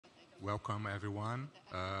Welcome, everyone.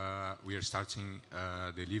 We are starting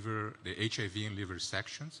the HIV and liver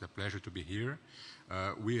sections. It's a pleasure to be here.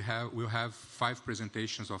 We'll have 5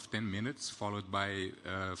 presentations of 10 minutes, followed by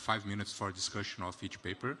 5 minutes for discussion of each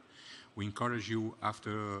paper. We encourage you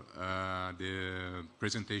after the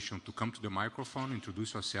presentation to come to the microphone,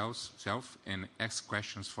 introduce yourself, and ask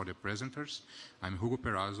questions for the presenters. I'm Hugo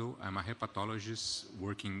Perazzo. I'm a hepatologist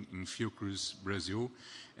working in Fiocruz, Brazil,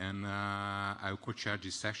 and I'll co-chair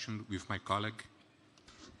this session with my colleague.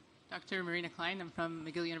 Dr. Marina Klein. I'm from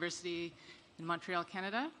McGill University in Montreal,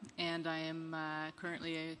 Canada, and I am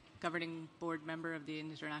currently a governing board member of the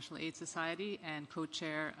International AIDS Society and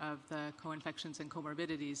co-chair of the Co-Infections and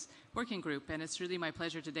Comorbidities Working Group. And it's really my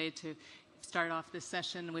pleasure today to start off this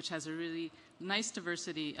session, which has a really nice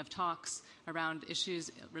diversity of talks around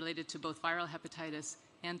issues related to both viral hepatitis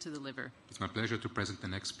and to the liver. It's my pleasure to present the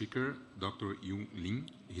next speaker, Dr. Yu Lin.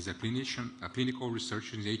 He's a clinician, a clinical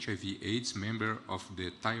researcher in HIV/AIDS, member of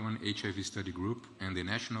the Taiwan HIV Study Group and the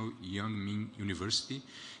National Yang Ming University.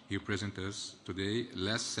 He presents us today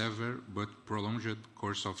less severe but prolonged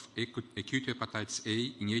course of acute hepatitis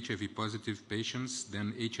A in HIV-positive patients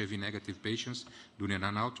than HIV-negative patients during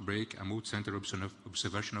an outbreak, a multi-center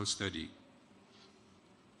observational study.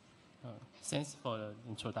 Thanks for the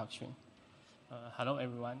introduction. Hello,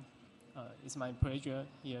 everyone. It's my pleasure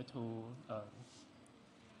here to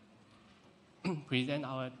present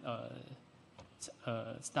our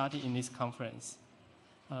study in this conference.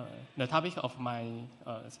 The topic of my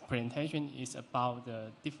presentation is about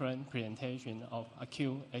the different presentation of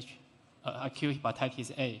acute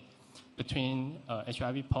hepatitis A between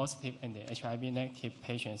HIV positive and the HIV negative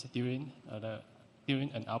patients during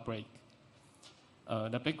an outbreak.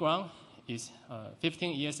 The background is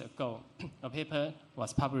 15 years ago, a paper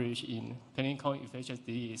was published in Clinical Infectious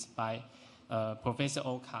Disease by Professor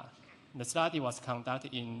Oka. The study was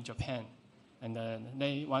conducted in Japan, and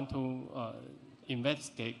they want to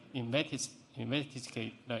investigate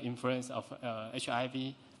the influence of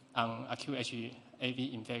HIV on acute HIV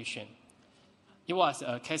infection. It was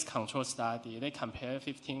a case control study. They compared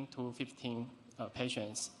 15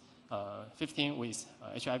 patients. 15 with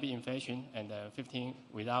HIV infection and 15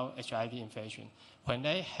 without HIV infection. When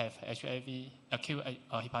they have HIV, acute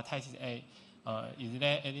hepatitis A, is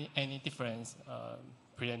there any difference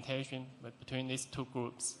presentation between these two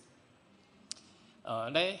groups?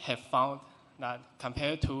 They have found that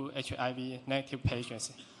compared to HIV negative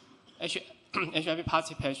patients, HIV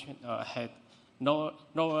positive patients had lower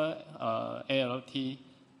ALT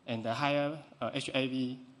and higher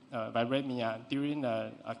HIV viremia during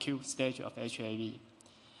the acute stage of HIV.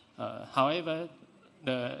 However,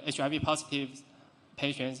 the HIV positive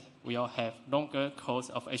patients will have longer course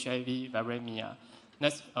of HIV viremia.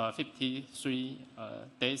 That's 53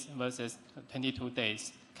 days versus 22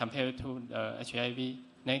 days compared to the HIV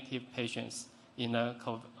negative patients in the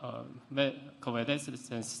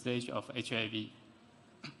convalescent stage of HIV.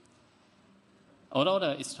 Although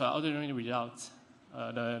the extraordinary results,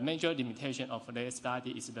 the major limitation of their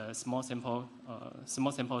study is the small sample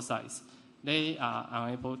size. They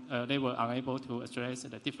were unable to address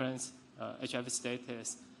the different HIV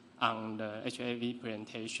status on the HIV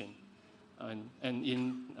presentation. And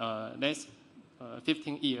in last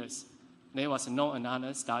 15 years, there was no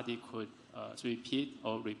another study could repeat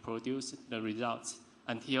or reproduce the results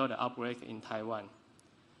until the outbreak in Taiwan.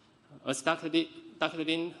 As Dr.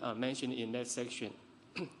 Lin mentioned in that section,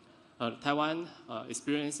 Taiwan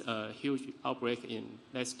experienced a huge outbreak in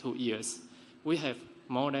the last 2 years. We have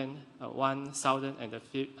more than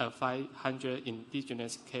 1,500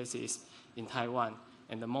 indigenous cases in Taiwan,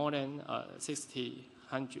 and more than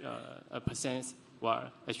 60%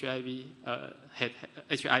 were had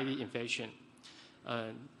HIV infection.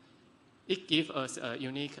 It gives us a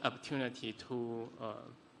unique opportunity to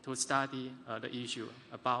study the issue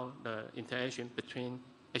about the interaction between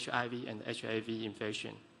HIV and HIV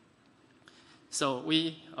infection. So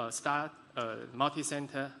we start a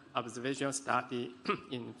multi-center observational study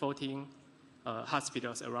in 14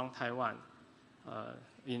 hospitals around Taiwan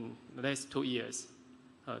in the last 2 years.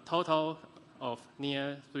 A total of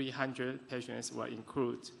near 300 patients were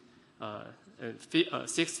included.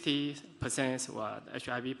 60% were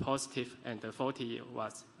HIV positive and 40%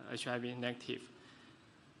 was HIV negative.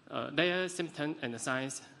 Their symptoms and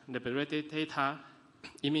signs, laboratory data,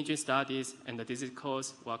 imaging studies, and the disease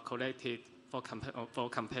course were collected for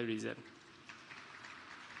comparison.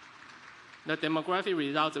 The demographic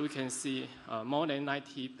results we can see more than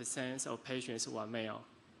 90% of patients were male,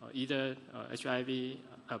 either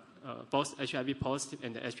both HIV positive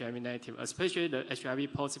and HIV negative, especially the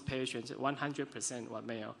HIV positive patients, 100% were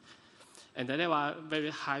male. And there were very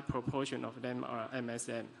high proportion of them are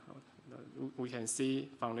MSM. We can see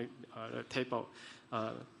from the table,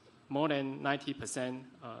 more than 90%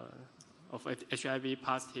 of HIV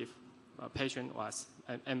positive patient was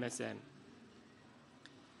MSM.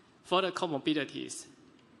 For the comorbidities,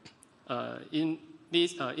 in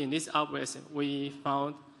this outbreak, we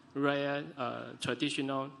found rare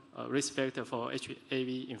traditional risk factor for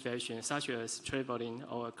HIV infection, such as traveling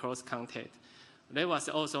or close contact. There was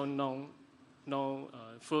also no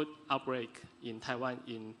food outbreak in Taiwan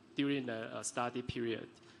during the study period.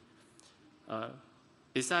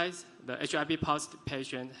 Besides, the HIV positive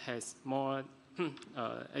patient has more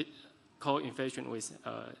co-infection with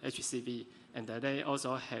HCV, and they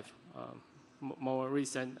also have more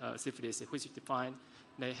recent syphilis, which define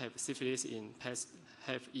they have syphilis in past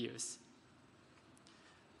half years.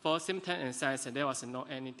 For symptom and signs, there was no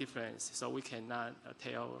any difference, so we cannot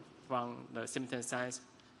tell from the symptom signs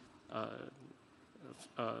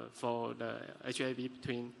for the HIV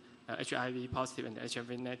between HIV positive and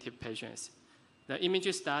HIV negative patients. The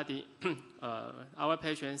imaging study, our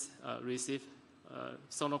patients receive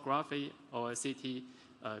sonography or CT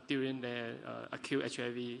during their acute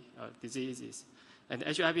HIV diseases. And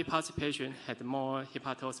HIV positive patients had more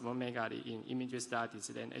hepatosplenomegaly in imaging studies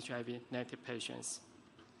than HIV negative patients.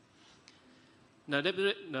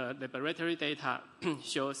 The laboratory data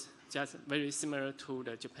shows just very similar to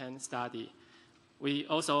the Japan study. We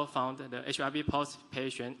also found that the HIV positive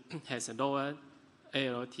patient has a lower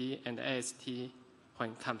ALT and AST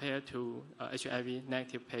when compared to HIV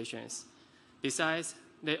negative patients. Besides,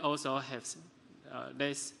 they also have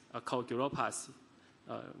less coagulopathy.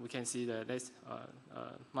 We can see the less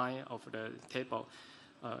line of the table.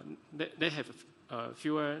 They have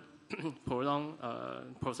fewer prolonged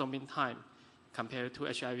prosoming time compared to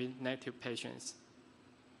HIV negative patients.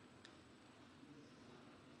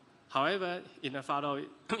 However, in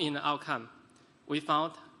the outcome, we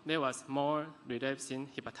found there was more relapsing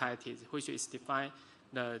hepatitis, which is defined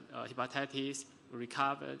the hepatitis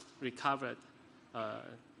recovered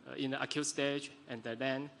in the acute stage and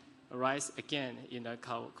then rise again in the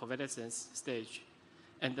convalescence stage.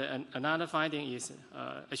 And another finding is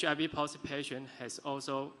HIV positive patient has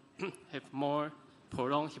also have more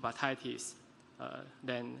prolonged hepatitis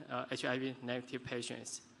than HIV negative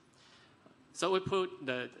patients. So we put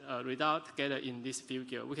the result together in this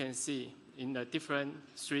figure. We can see in the different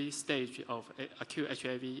 3 stages of acute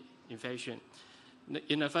HIV infection.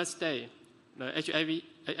 In the first stage, the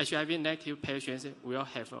HIV negative patients will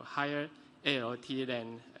have a higher ALT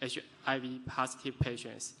than HIV positive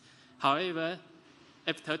patients. However,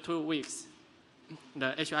 after 2 weeks,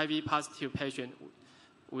 the HIV positive patient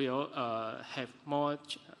will have more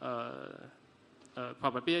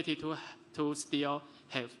probability to still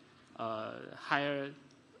have higher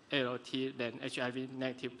ALT than HIV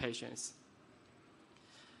negative patients.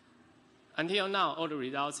 Until now, all the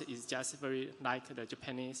results is just very like the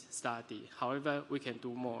Japanese study. However, we can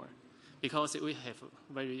do more because we have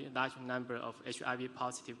a very large number of HIV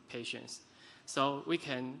positive patients. So we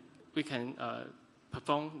can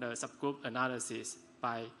perform the subgroup analysis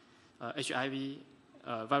by HIV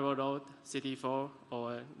viral load, CD4,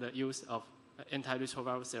 or the use of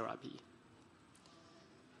antiretroviral therapy.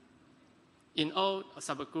 In all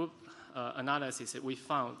subgroup analysis, we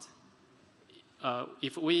found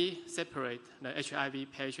if we separate the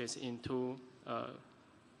HIV patients into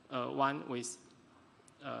one with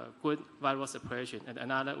good viral suppression and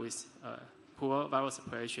another with poor viral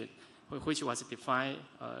suppression, which was defined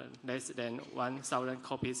less than 1,000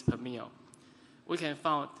 copies per ml, we can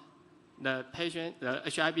find the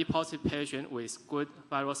HIV positive patient with good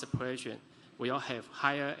viral suppression will have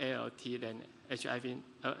higher ALT than HIV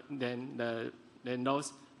than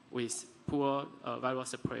those with poor viral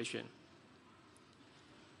suppression.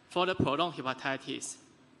 For the prolonged hepatitis,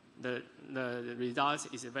 the result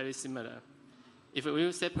is very similar. If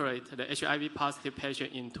we separate the HIV positive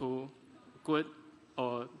patient into good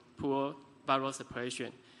or poor viral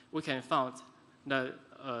suppression, we can find the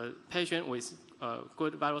patient with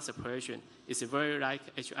good viral suppression is very like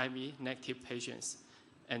HIV negative patients,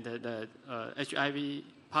 and the HIV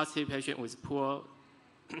positive patient with poor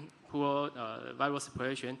viral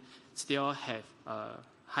suppression still have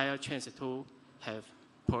higher chance to have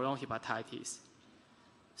prolonged hepatitis.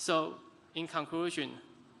 So, in conclusion,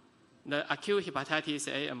 the acute hepatitis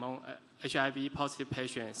A among HIV positive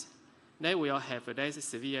patients, they will have less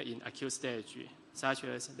severe in acute stage, such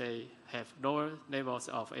as they have lower levels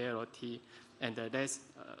of ALT and less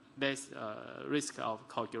risk of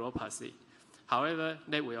coagulopathy. However,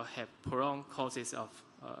 they will have prolonged causes of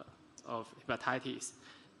hepatitis.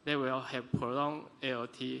 They will have prolonged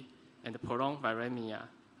ALT and prolonged viremia,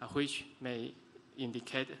 which may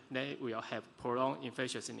indicate they will have prolonged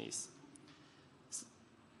infectiousness.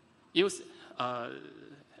 Use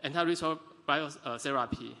antiretroviral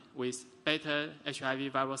therapy with better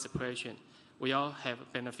HIV viral suppression will have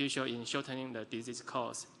beneficial in shortening the disease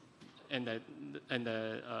course and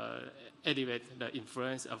elevate the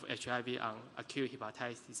influence of HIV on acute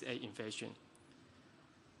hepatitis A infection.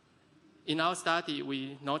 In our study,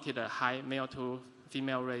 we noted a high male to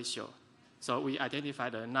female ratio. So we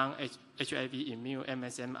identified the non-HIV immune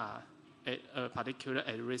MSM are a particular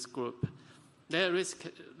at-risk group. Their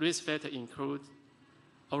risk factors include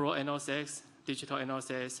oral anal sex, digital anal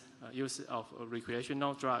sex, use of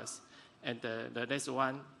recreational drugs, and the next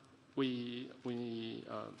one we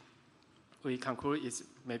conclude is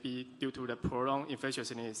maybe due to the prolonged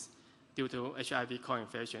infectiousness due to HIV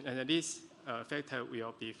co-infection, and this factor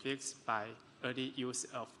will be fixed by early use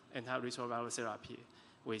of antiretroviral therapy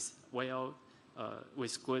with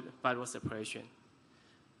good viral suppression.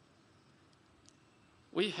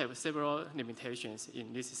 We have several limitations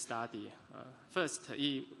in this study. First,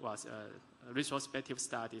 it was a retrospective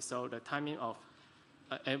study, so the timing of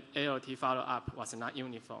ALT follow-up was not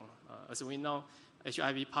uniform. As we know,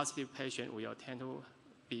 HIV-positive patients will tend to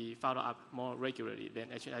be followed up more regularly than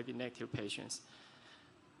HIV-negative patients.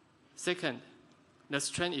 Second, the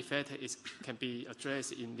strain effect can be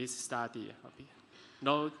addressed in this study.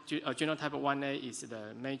 Though genotype 1A is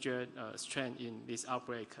the major strain in this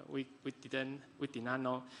outbreak, we did not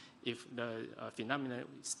know if the phenomenon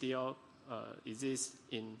still exists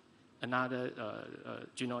in another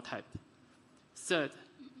genotype. Third,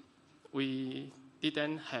 we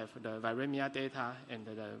didn't have the viremia data and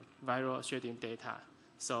the viral shedding data,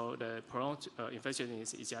 so the prolonged infection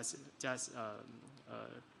is just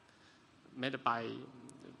made by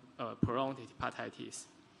prolonged hepatitis.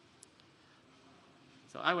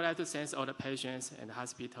 So I would like to thank all the patients and the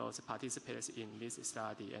hospitals participants in this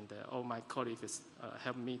study, and all my colleagues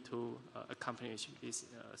helped me to accomplish this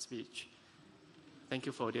speech. Thank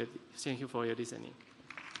you for your listening.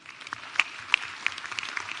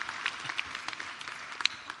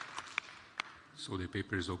 So the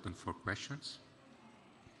paper is open for questions.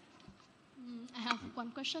 I have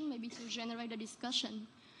one question, maybe to generate the discussion.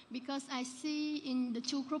 Because I see in the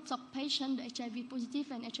two groups of patients, the HIV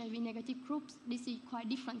positive and HIV negative groups, this is quite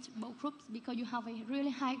different, both groups, because you have a really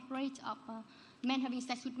high rate of men having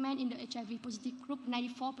sex with men in the HIV positive group,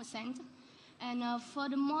 94%. And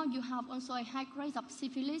furthermore, you have also a high rate of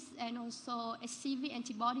syphilis and also HCV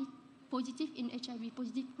antibody positive in HIV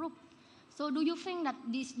positive group. So do you think that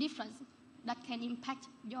this difference that can impact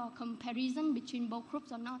your comparison between both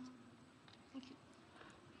groups or not? Thank you.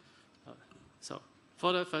 So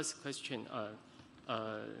for the first question,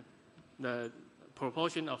 the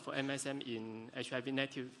proportion of MSM in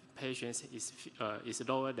HIV-negative patients is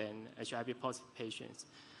lower than HIV-positive patients.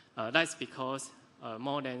 That's because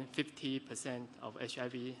more than 50% of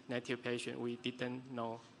HIV-negative patients, we didn't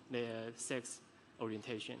know their sex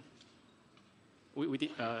orientation.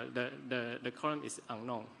 The column is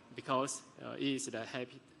unknown because it is the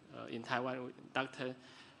habit in Taiwan. Doctor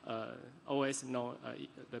always know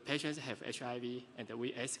the patients have HIV, and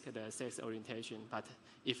we ask the sex orientation. But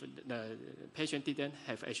if the patient didn't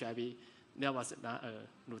have HIV, there was not a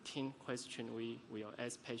routine question. We will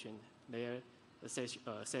ask patient their sex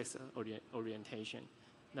orientation.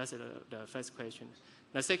 That's the first question.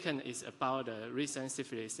 The second is about the recent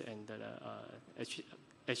syphilis and the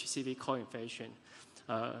HCV co-infection.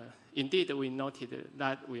 Indeed, we noted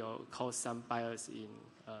that will cause some bias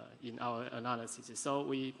in our analysis. So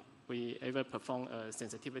we ever perform a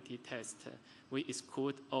sensitivity test. We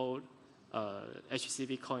exclude all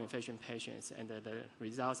HCV co-infection patients, and the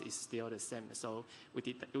result is still the same. So we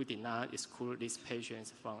did not exclude these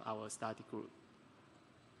patients from our study group.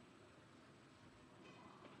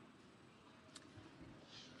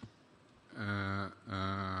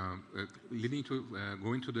 Moving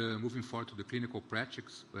forward to the clinical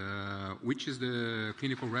practice, which is the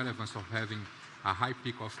clinical relevance of having a high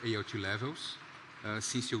peak of ALT levels,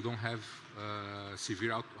 since you don't have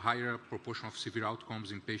higher proportion of severe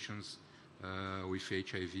outcomes in patients with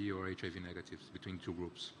HIV or HIV negatives between two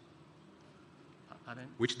groups?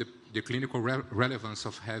 Which the clinical relevance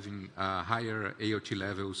of having higher ALT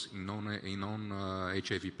levels in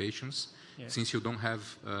non-HIV patients, yes, since you don't have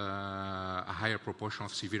a higher proportion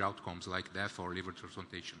of severe outcomes like death or liver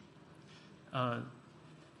transplantation?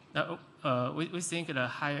 We think the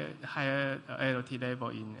higher ALT level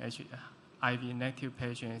in HIV-negative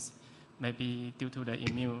patients may be due to the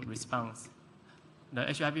immune response. The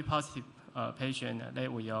HIV-positive patient, they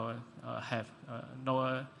will have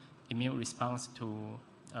lower immune response to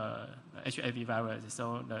HIV virus,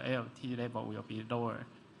 so the ALT level will be lower.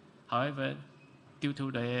 However, due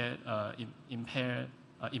to their impaired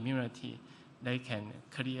immunity, they can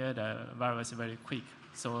clear the virus very quick,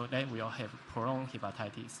 so they will have prolonged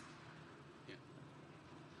hepatitis.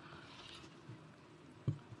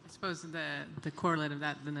 I suppose the correlate of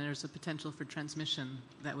that, then there's a potential for transmission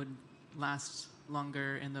that would last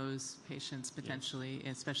longer in those patients potentially,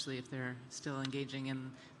 yes, especially if they're still engaging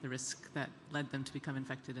in the risk that led them to become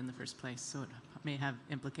infected in the first place. So it may have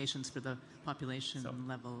implications for the population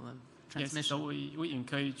level of transmission. Yes, so we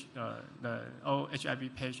encourage all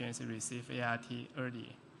HIV patients to receive ART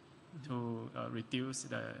early to reduce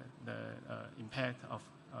the impact of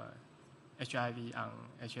HIV on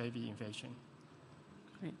HIV infection.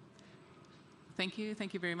 Great. Thank you.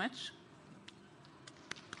 Thank you very much.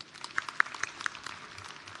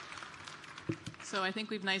 So I think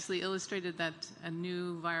we've nicely illustrated that a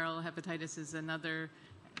new viral hepatitis is another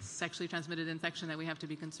sexually transmitted infection that we have to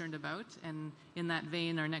be concerned about. And in that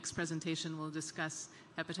vein, our next presentation will discuss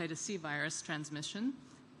hepatitis C virus transmission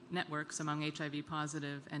networks among HIV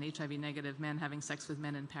positive and HIV negative men having sex with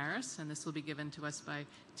men in Paris. And this will be given to us by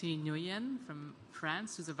Thi Nguyen from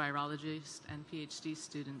France, who's a virologist and PhD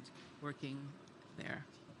student working there.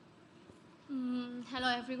 Hello,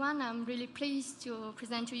 everyone. I'm really pleased to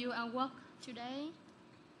present to you our work today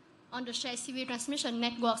on the HIV transmission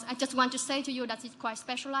networks. I just want to say to you that it's quite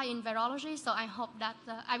specialized in virology, so I hope that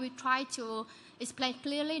I will try to explain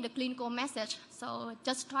clearly the clinical message. So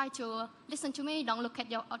just try to listen to me, don't look at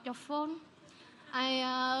your phone.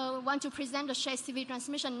 I want to present the HIV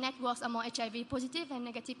transmission networks among HIV positive and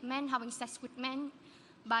negative men having sex with men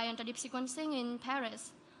by anti-deep sequencing in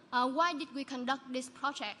Paris. Why did we conduct this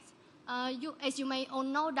project? As you may all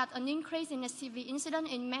know, that an increase in HIV incident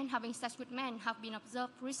in men having sex with men have been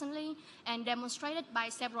observed recently and demonstrated by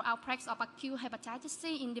several outbreaks of acute hepatitis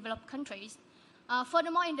C in developed countries.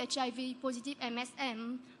 Furthermore, in the HIV positive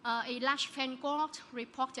MSM, a large fan cohort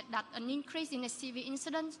reported that an increase in HIV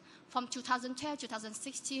incidents from 2012 to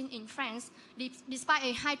 2016 in France, despite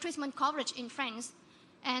a high treatment coverage in France.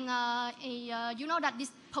 And you know that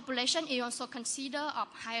this population is also considered of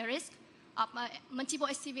high risk of multiple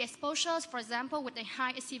HIV exposures, for example, with a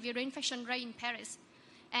high HIV reinfection rate in Paris.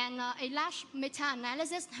 And a large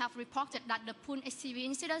meta-analysis have reported that the pooled HIV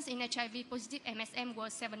incidence in HIV-positive MSM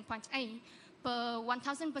was 7.8 per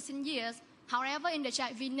 1,000 person years. However, in the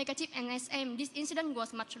HIV-negative MSM, this incidence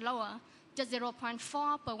was much lower, just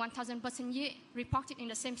 0.4 per 1,000 person year reported in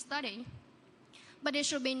the same study. But it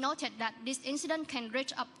should be noted that this incidence can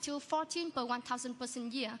reach up to 14 per 1,000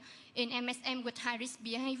 person year in MSM with high-risk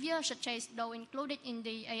behavior, such as those included in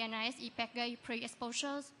the ANIS-EPEG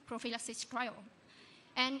pre-exposure prophylaxis trial.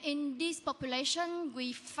 And in this population,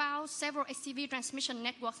 we found several HIV transmission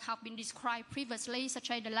networks have been described previously,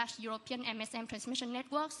 such as the large European MSM transmission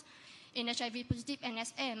networks in HIV-positive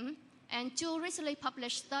MSM. And two recently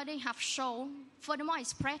published studies have shown, furthermore, a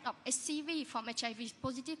spread of HCV from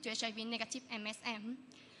HIV-positive to HIV-negative MSM.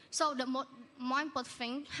 So the more important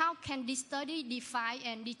thing, how can this study define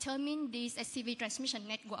and determine these HCV transmission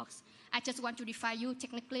networks? I just want to define you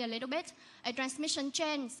technically a little bit. A transmission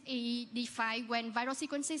chain is defined when viral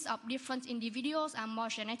sequences of different individuals are more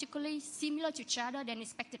genetically similar to each other than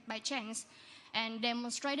expected by chance, and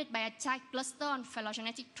demonstrated by a tight cluster on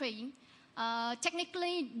phylogenetic tree.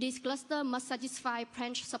 Technically, this cluster must satisfy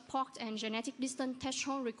branch support and genetic distance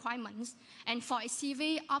threshold requirements. And for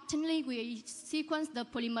HCV, oftenly we sequence the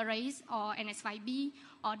polymerase or NS5B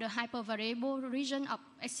or the hypervariable region of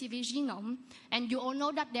HCV genome. And you all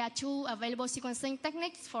know that there are two available sequencing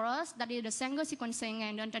techniques for us, that is the Sanger sequencing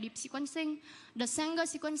and anti-deep sequencing. The Sanger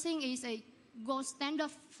sequencing is a gold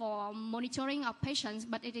standard for monitoring of patients,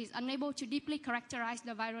 but it is unable to deeply characterize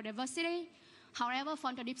the viral diversity. However, for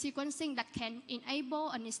anti-deep sequencing, that can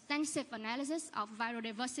enable an extensive analysis of viral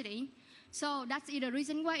diversity. So that's the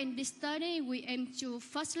reason why in this study we aim to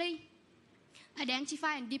firstly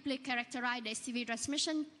identify and deeply characterize the HCV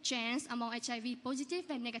transmission chains among HIV positive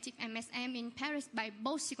and negative MSM in Paris by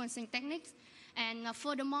both sequencing techniques. And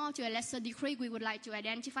furthermore, to a lesser degree, we would like to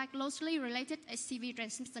identify closely related HCV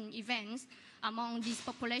transmission events among this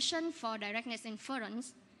population for directness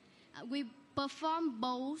inference. We perform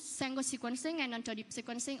both Sanger sequencing and anti-deep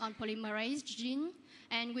sequencing on polymerase gene,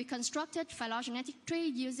 and we constructed phylogenetic tree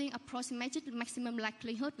using approximated maximum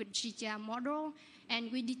likelihood with GTR model,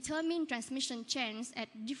 and we determine transmission chains at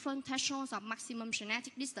different thresholds of maximum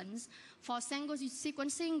genetic distance. For Sanger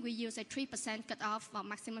sequencing, we use a 3% cutoff for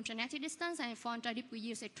maximum genetic distance, and for anti-deep, we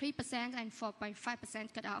use a 3% and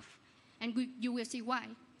 4.5% cutoff, and you will see why.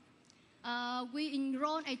 We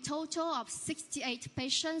enrolled a total of 68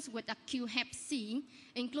 patients with acute Hep C,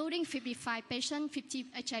 including 55 patients, 50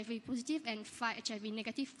 HIV positive and 5 HIV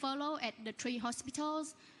negative, followed at the 3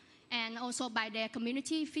 hospitals, and also by their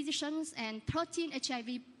community physicians, and 13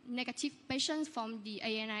 HIV negative patients from the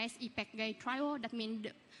ANIS EPEC trial, that means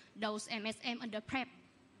those MSM under PrEP.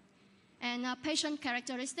 And patient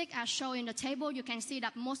characteristics are shown in the table. You can see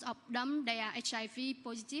that most of them, they are HIV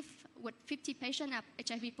positive, with 50 patients are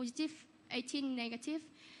HIV positive, 18 negative.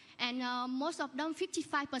 And most of them,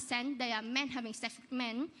 55%, they are men having sex with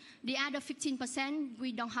men. The other 15%,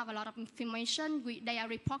 we don't have a lot of information. They are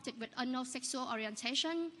reported with unknown sexual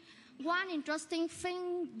orientation. One interesting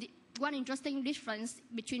difference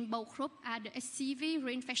between both groups are the HCV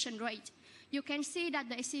reinfection rate. You can see that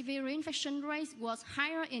the HCV reinfection rate was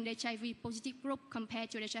higher in the HIV positive group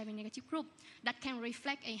compared to the HIV negative group. That can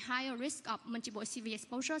reflect a higher risk of multiple HCV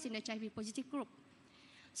exposures in the HIV positive group.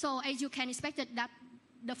 So as you can expect that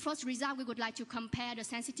the first result, we would like to compare the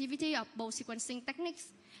sensitivity of both sequencing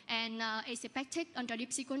techniques, and aseptic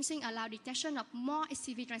under-deep sequencing allow detection of more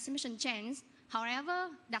HCV transmission chains. However,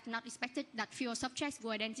 that's not expected that fewer subjects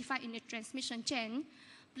were identified in the transmission chain.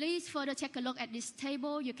 Please further take a look at this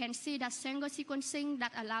table. You can see that single sequencing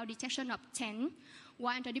that allow detection of 10,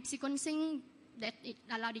 while under-deep sequencing that it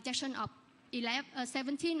allow detection of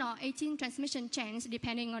 17 or 18 transmission chains,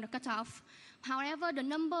 depending on the cutoff. However, the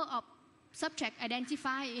number of subjects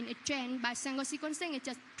identified in a chain by single sequencing is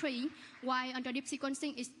just 3, while under deep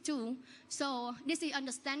sequencing is 2. So this is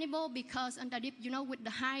understandable because under deep, with the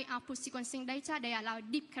high output sequencing data, they allow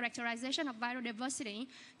deep characterization of viral diversity.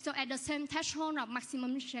 So at the same threshold of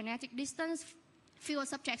maximum genetic distance, fewer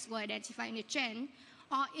subjects were identified in a chain.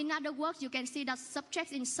 Or in other words, you can see that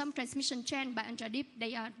subjects in some transmission chain by under deep,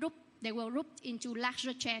 they were grouped into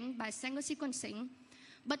larger chain by single sequencing.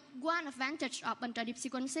 But one advantage of under-deep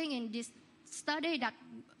sequencing in this study that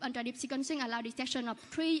under-deep sequencing allows detection of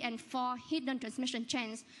 3 and 4 hidden transmission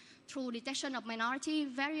chains through detection of minority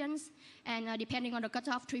variants, and depending on the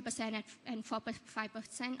cutoff, 3% and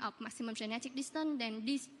 4.5% of maximum genetic distance, then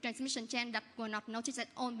these transmission chains that were not noticed at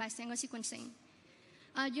all by single sequencing.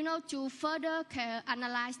 To further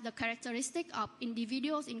analyze the characteristics of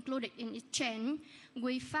individuals included in each chain,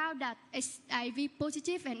 we found that HIV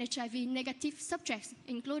positive and HIV negative subjects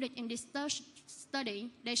included in this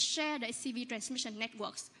study, they share the HCV transmission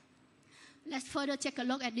networks. Let's further take a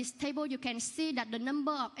look at this table. You can see that the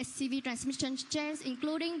number of HCV transmission chains,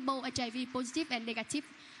 including both HIV positive and negative,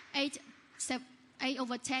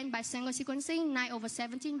 8/10 by single sequencing,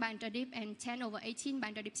 9/17 by under-deep, and 10/18 by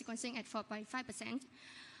under-deep sequencing at 4.5%.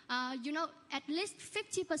 At least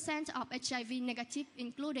 50% of HIV negative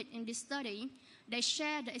included in this study, they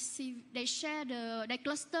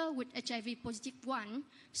cluster with HIV positive one.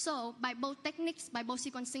 So by both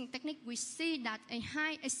sequencing technique, we see that a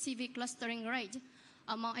high HCV clustering rate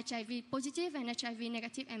among HIV positive and HIV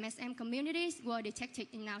negative MSM communities were detected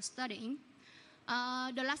in our study.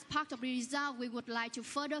 The last part of the result, we would like to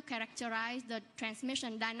further characterize the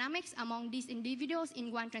transmission dynamics among these individuals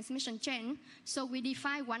in one transmission chain. So we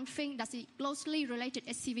define one thing that's closely related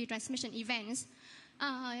HCV transmission events.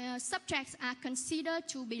 Subjects are considered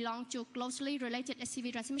to belong to closely related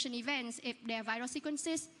HCV transmission events if their viral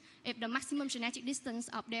sequences, if the maximum genetic distance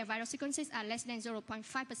of their viral sequences are less than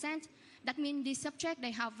 0.5%. That means these subjects,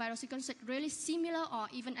 they have viral sequences really similar or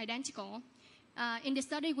even identical. In the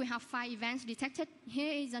study, we have 5 events detected.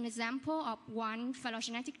 Here is an example of one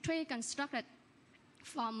phylogenetic tree constructed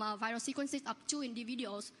from viral sequences of 2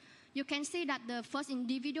 individuals. You can see that the first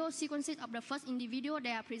individual, sequences of the first individual,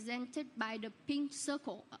 they are presented by the pink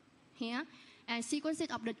circle here, and sequences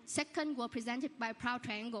of the second were presented by proud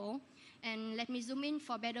triangle. And let me zoom in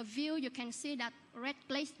for better view. You can see that red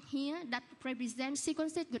place here that represents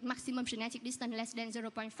sequences with maximum genetic distance less than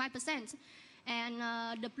 0.5%. And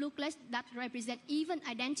the blue place that represent even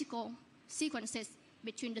identical sequences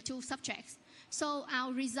between the 2 subjects. So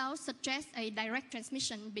our results suggest a direct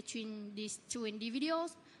transmission between these 2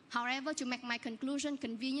 individuals. However, to make my conclusion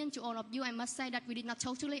convenient to all of you, I must say that we did not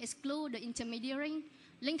totally exclude the intermediary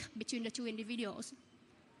link between the 2 individuals.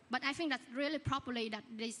 But I think that really properly that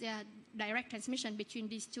there is a direct transmission between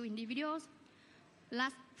these 2 individuals.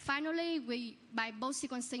 Finally, by both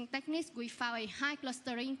sequencing techniques, we found a high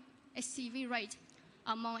clustering HCV rate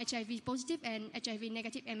among HIV positive and HIV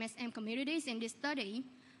negative MSM communities in this study.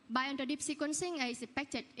 By under-deep sequencing, as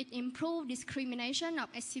expected, it improved discrimination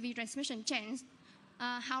of HCV transmission chains.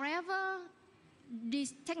 However,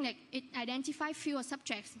 this technique, it identified fewer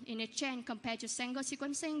subjects in a chain compared to single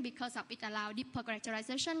sequencing because of it allowed deeper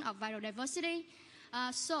characterization of viral diversity.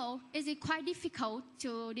 So it is quite difficult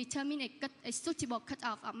to determine a suitable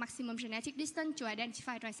cutoff of maximum genetic distance to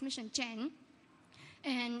identify transmission chain.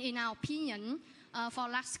 And in our opinion, for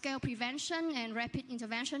large-scale prevention and rapid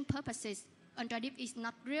intervention purposes, UltraDeep is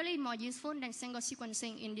not really more useful than single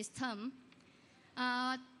sequencing in this term.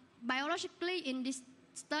 Biologically, in this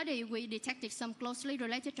study, we detected some closely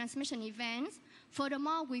related transmission events.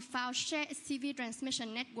 Furthermore, we found shared HCV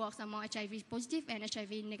transmission networks among HIV positive and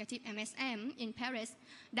HIV negative MSM in Paris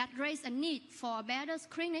that raised a need for better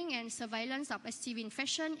screening and surveillance of HCV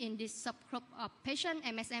infection in this subgroup of patients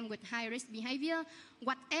MSM with high-risk behavior,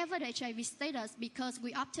 whatever the HIV status, because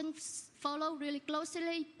we often follow really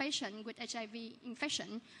closely patients with HIV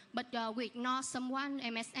infection, but we ignore someone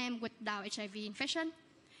MSM without HIV infection.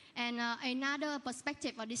 And another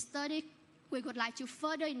perspective of this study, we would like to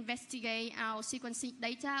further investigate our sequencing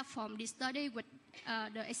data from this study with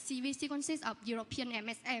the HCV sequences of European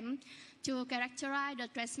MSM to characterize the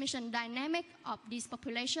transmission dynamic of this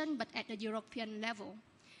population, but at the European level.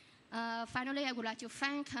 Finally, I would like to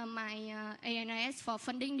thank my ANIS for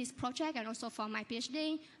funding this project and also for my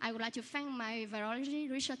PhD. I would like to thank my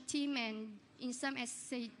virology research team and INSAM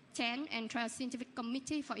SC10 and Trial Scientific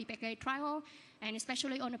Committee for IPK trial, and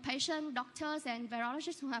especially all the patients, doctors, and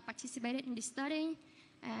virologists who have participated in this study.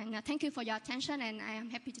 And thank you for your attention, and I am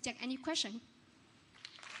happy to take any question.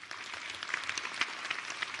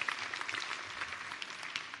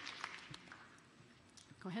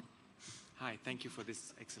 Go ahead. Hi, thank you for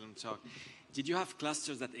this excellent talk. Did you have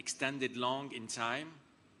clusters that extended long in time?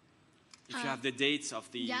 If you have the dates of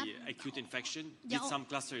the acute infection, did some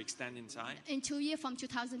cluster extend in time? In 2 years from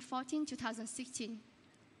 2014 to 2016.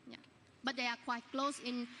 Yeah. But they are quite close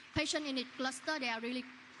in patient in the cluster. They are really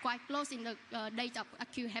quite close in the date of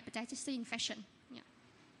acute hepatitis C infection. Yeah.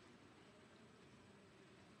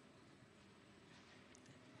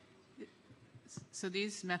 So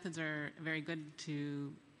these methods are very good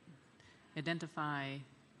to identify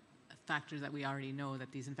factors that we already know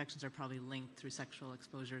that these infections are probably linked through sexual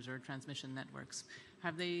exposures or transmission networks.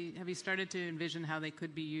 Have you started to envision how they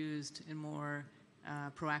could be used in more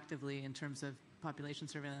proactively in terms of population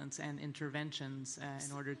surveillance and interventions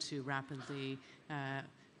in order to rapidly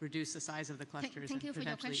reduce the size of the clusters Thank you and for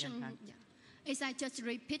your potentially question. impact? Yeah. As I just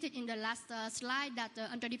repeated in the last slide, that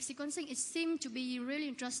under deep sequencing, it seemed to be really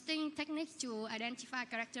interesting techniques to identify,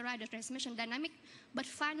 characterize the transmission dynamic. But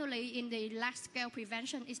finally, in the large-scale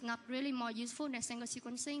prevention, it's not really more useful than single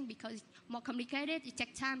sequencing because it's more complicated. It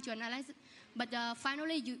takes time to analyze it. But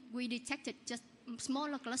finally, we detected just a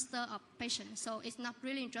smaller cluster of patients. So it's not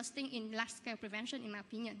really interesting in large-scale prevention, in my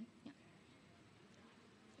opinion.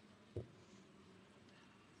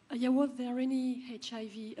 Yeah. Was there any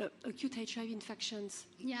acute HIV infections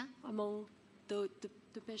among the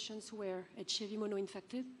patients who were HIV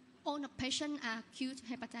mono-infected? All the patients are acute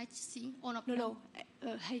hepatitis C?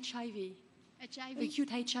 HIV. Acute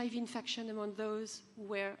HIV infection among those who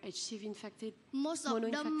were HIV infected? Most of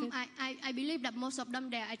them, I believe that most of them,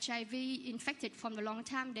 they are HIV infected from a long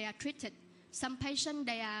time. They are treated. Some patients,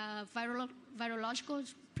 they are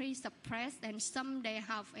virological pre-suppressed, and some, they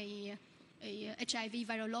have a HIV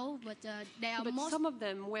viral load, but they are some of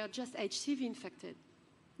them were just HCV infected.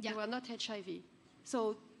 Yeah. They were not HIV.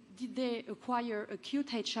 So did they acquire acute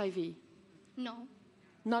HIV? No.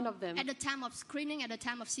 None of them? At the time of screening, at the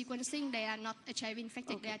time of sequencing, they are not HIV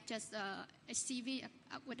infected. Okay. They are just HCV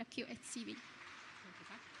with acute HCV.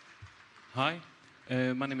 Hi.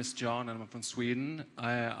 My name is John and I'm from Sweden.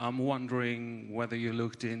 I'm wondering whether you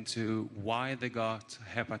looked into why they got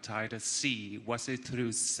hepatitis C. Was it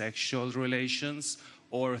through sexual relations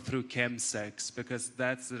or through chemsex? Because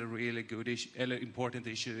that's a really good issue, important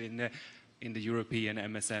issue in the European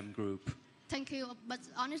MSM group. Thank you. But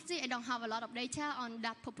honestly, I don't have a lot of data on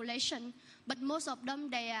that population. But most of them,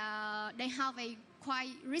 they have a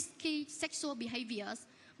quite risky sexual behaviors.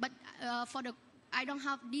 But I don't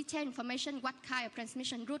have detailed information what kind of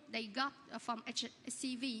transmission route they got from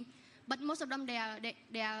HCV, but most of them they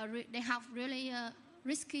have really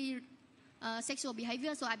risky sexual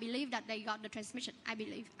behavior. So I believe that they got the transmission. I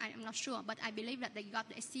am not sure, but I believe that they got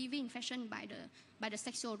the HCV infection by the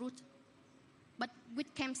sexual route. But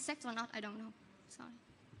with chemsex or not, I don't know. Sorry,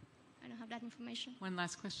 I don't have that information. One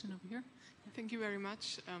last question over here. Thank you very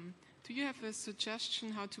much. Do you have a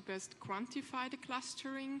suggestion how to best quantify the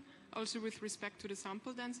clustering? Also with respect to the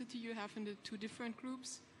sample density you have in the two different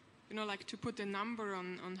groups? You know, like to put a number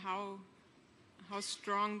on how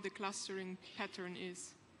strong the clustering pattern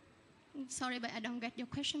is. Sorry, but I don't get your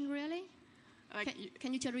question really.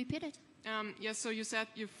 Can you just repeat it? Yes, so you said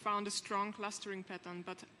you found a strong clustering pattern,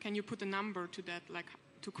 but can you put a number to that, like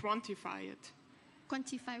to quantify it?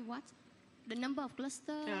 Quantify what? The number of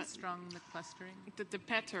clusters? Yeah, strong the clustering. The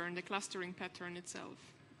pattern, the clustering pattern itself.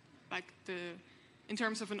 Like in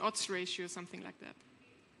terms of an odds ratio, something like that.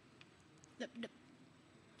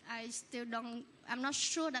 I'm not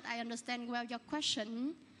sure that I understand well your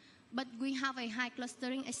question, but we have a high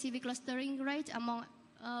clustering, HIV clustering rate among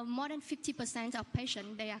more than 50% of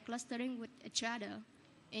patients. They are clustering with each other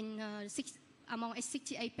among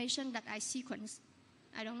 68 patients that I sequenced.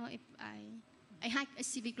 I don't know if a high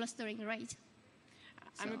HIV clustering rate.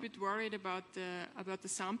 I'm a bit worried about the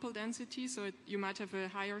sample density. So you might have a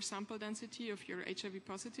higher sample density of your HIV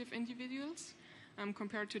positive individuals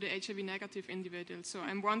compared to the HIV negative individuals. So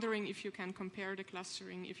I'm wondering if you can compare the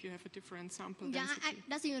clustering if you have a different sample density. Yeah,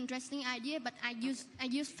 that's an interesting idea, but I used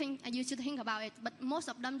to think about it. But most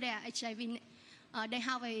of them, they are HIV. They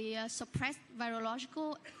have a suppressed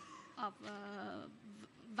virological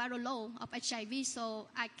viral load of HIV, so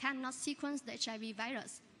I cannot sequence the HIV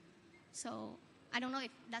virus. So I don't know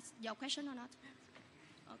if that's your question or not.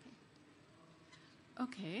 Okay.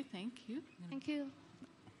 Okay, thank you. Thank you.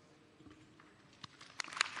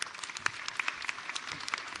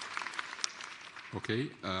 Okay,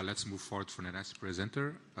 let's move forward for the next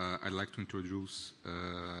presenter. I'd like to introduce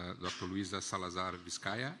Dr. Luisa Salazar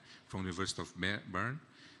Vizcaya from the University of Bern.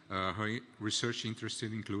 Her research interests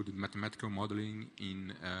included mathematical modeling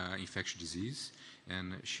in infectious disease,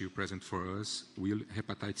 and she will present for us, will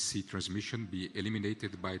hepatitis C transmission be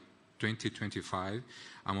eliminated by 2025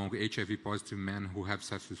 among HIV-positive men who have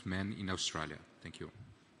sex with men in Australia? Thank you.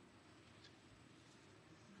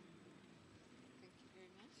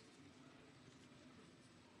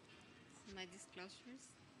 My disclosures.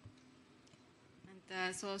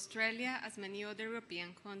 And so Australia, as many other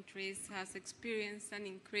European countries, has experienced an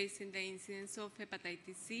increase in the incidence of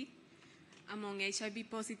hepatitis C among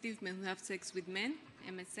HIV-positive men who have sex with men,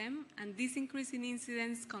 MSM, and this increase in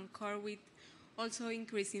incidence concur with also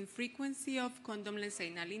increasing frequency of condom-less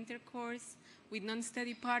anal intercourse with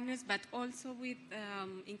non-steady partners, but also with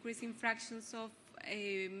increasing fractions of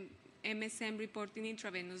MSM reporting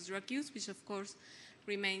intravenous drug use, which of course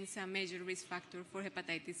remains a major risk factor for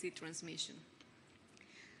hepatitis C transmission.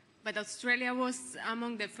 But Australia was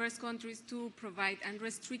among the first countries to provide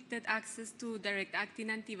unrestricted access to direct-acting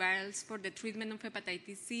antivirals for the treatment of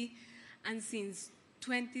hepatitis C, and since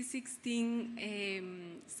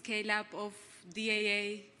 2016, scale-up of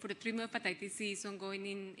DAA for the treatment of hepatitis C is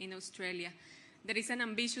ongoing in Australia. There is an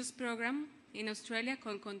ambitious program in Australia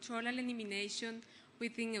called Control and Elimination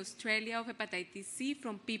within Australia of hepatitis C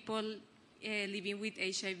from people living with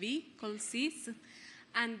HIV, called CIS.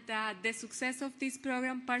 And the success of this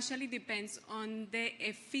program partially depends on the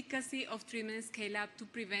efficacy of treatment scale-up to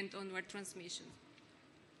prevent onward transmission.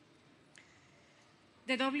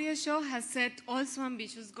 The WHO has set also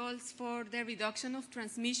ambitious goals for the reduction of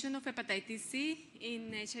transmission of hepatitis C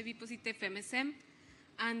in HIV-positive MSM,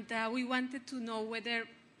 and we wanted to know whether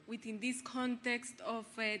within this context of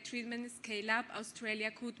treatment scale-up,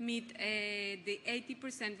 Australia could meet the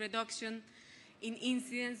 80% reduction in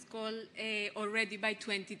incidence goal already by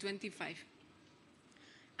 2025.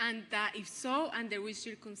 And if so, under which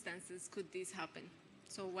circumstances could this happen?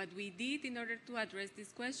 So what we did in order to address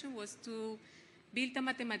this question was to build a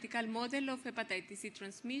mathematical model of hepatitis C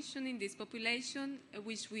transmission in this population,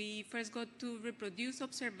 which we first got to reproduce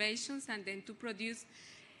observations and then to produce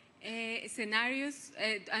scenarios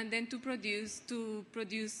and then to produce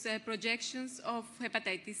projections of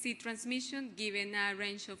hepatitis C transmission given a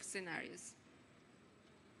range of scenarios.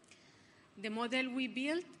 The model we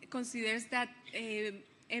built considers that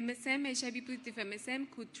MSM, HIV-positive MSM,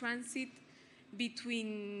 could transit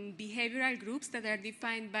between behavioral groups that are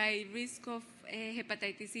defined by risk of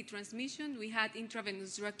hepatitis C transmission. We had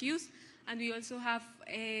intravenous drug use, and we also have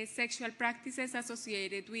sexual practices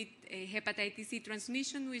associated with hepatitis C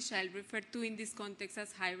transmission, which I'll refer to in this context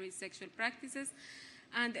as high-risk sexual practices.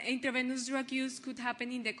 And intravenous drug use could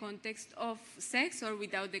happen in the context of sex or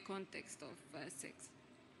without the context of sex.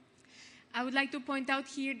 I would like to point out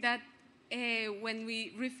here that when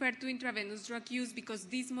we refer to intravenous drug use, because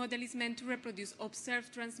this model is meant to reproduce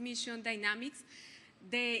observed transmission dynamics,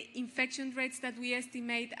 the infection rates that we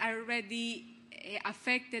estimate are already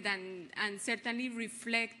affected and certainly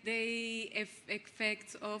reflect the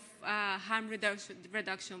effects of harm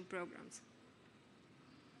reduction programs.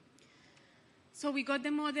 So we got the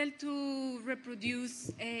model to reproduce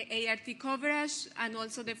ART coverage and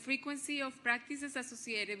also the frequency of practices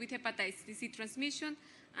associated with hepatitis C transmission,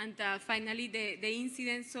 and finally the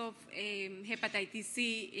incidence of hepatitis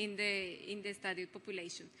C in the studied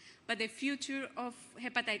population. But the future of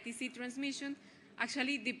hepatitis C transmission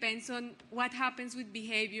actually depends on what happens with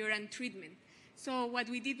behavior and treatment. So what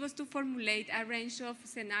we did was to formulate a range of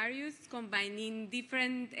scenarios combining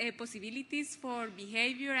different possibilities for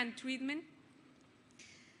behavior and treatment.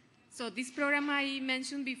 So this program I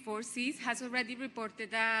mentioned before, CIS, has already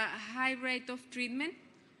reported a high rate of treatment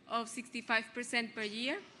of 65% per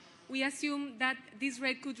year. We assume that this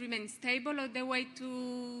rate could remain stable all the way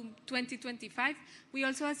to 2025. We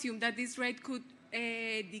also assume that this rate could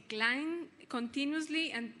decline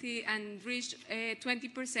continuously and reach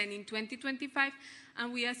 20% in 2025,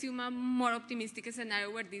 and we assume a more optimistic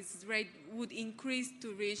scenario where this rate would increase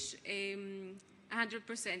to reach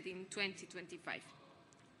 100% in 2025.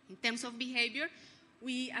 In terms of behavior,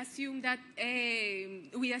 we assume that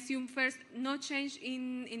first no change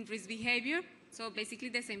in risk behavior, so basically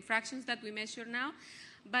the same fractions that we measure now,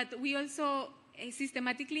 but we also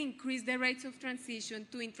systematically increase the rates of transition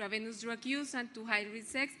to intravenous drug use and to high-risk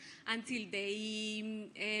sex until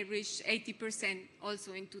they reach 80%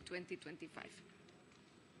 also into 2025.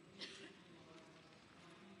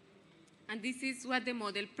 And this is what the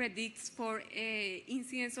model predicts for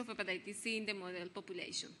incidence of hepatitis C in the model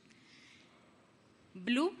population.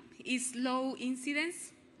 Blue is low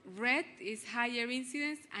incidence, red is higher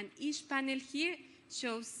incidence, and each panel here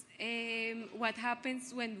shows what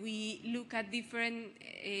happens when we look at different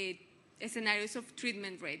scenarios of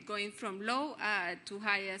treatment rate, going from low to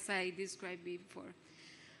high, as I described before.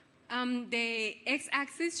 The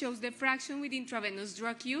x-axis shows the fraction with intravenous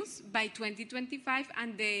drug use by 2025,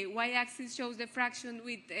 and the y-axis shows the fraction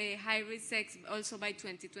with high-risk sex also by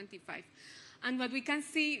 2025. And what we can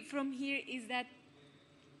see from here is that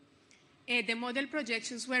the model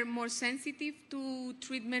projections were more sensitive to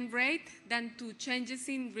treatment rate than to changes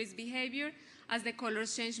in risk behavior, as the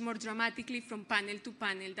colors change more dramatically from panel to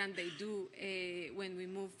panel than they do when we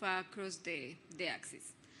move across the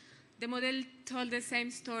axis. The model told the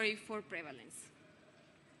same story for prevalence.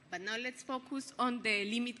 But now let's focus on the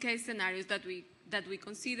limit case scenarios that we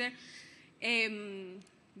consider. Being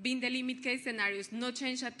the limit case scenarios, no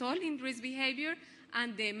change at all in risk behavior,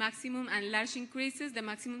 and the maximum and large increases, the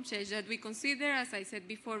maximum change that we consider, as I said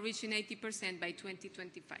before, reaching 80% by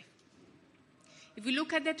 2025. If we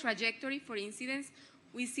look at the trajectory for incidence,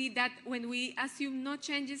 we see that when we assume no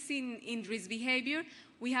changes in risk behavior,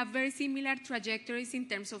 we have very similar trajectories in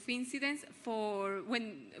terms of incidence for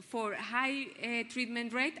high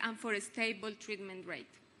treatment rate and for a stable treatment rate.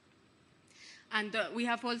 And we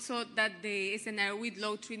have also that the scenario with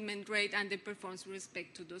low treatment rate underperforms with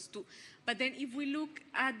respect to those two. But then if we look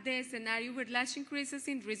at the scenario with large increases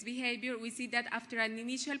in risk behavior, we see that after an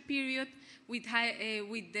initial period with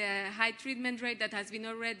the high treatment rate that has been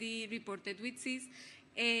already reported with CIS,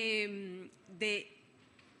 the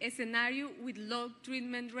scenario with low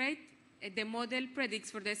treatment rate, the model predicts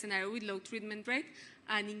for the scenario with low treatment rate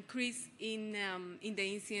an increase in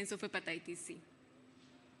the incidence of hepatitis C.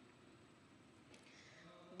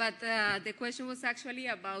 But the question was actually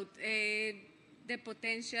about the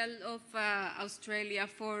potential of Australia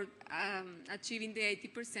for achieving the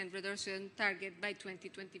 80% reduction target by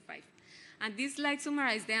 2025. And this slide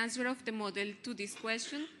summarizes the answer of the model to this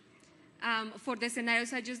question for the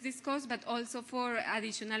scenarios I just discussed, but also for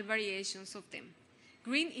additional variations of them.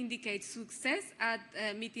 Green indicates success at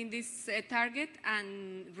meeting this target,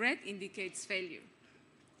 and red indicates failure.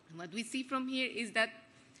 What we see from here is that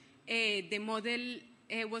the model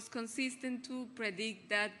was consistent to predict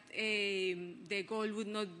that the goal would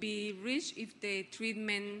not be reached if the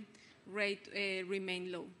treatment rate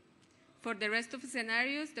remained low. For the rest of the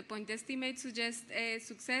scenarios, the point estimate suggests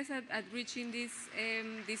success at reaching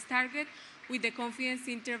this target, with the confidence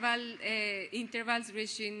intervals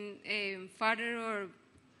reaching farther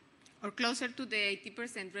or closer to the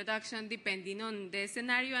 80% reduction, depending on the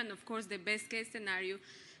scenario, and of course the best case scenario,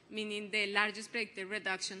 meaning the largest predicted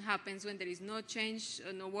reduction happens when there is no change,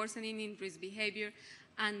 no worsening in risk behavior,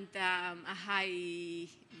 and a high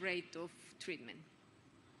rate of treatment.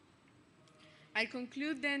 I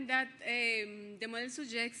conclude then that the model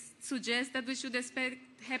suggests that we should expect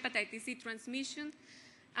hepatitis C transmission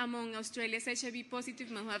among Australia's HIV-positive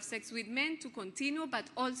men who have sex with men to continue, but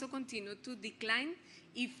also continue to decline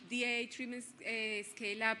if the AA treatment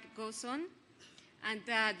scale-up goes on. And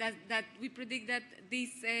that we predict that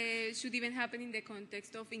this should even happen in the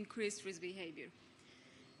context of increased risk behavior.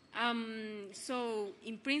 So,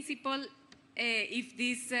 in principle, if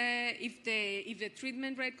the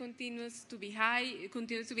treatment rate continues to be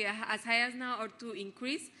as high as now or to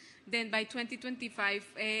increase, then by 2025,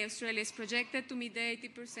 Australia is projected to meet the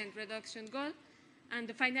 80% reduction goal. And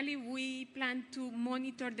finally, we plan to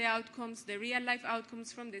monitor the outcomes, the real-life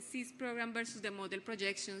outcomes from the CIS program versus the model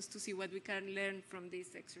projections to see what we can learn from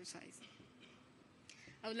this exercise.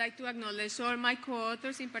 I would like to acknowledge all my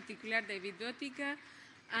co-authors, in particular David Botica,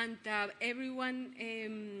 and everyone,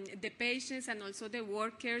 the patients and also the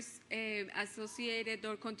workers associated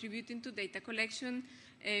or contributing to data collection,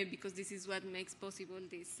 because this is what makes possible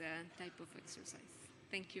this type of exercise.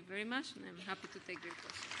 Thank you very much, and I'm happy to take your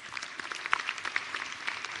questions.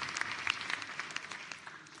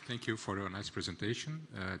 Thank you for your nice presentation.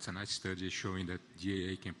 It's a nice study showing that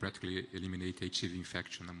DAA can practically eliminate HIV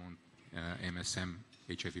infection among MSM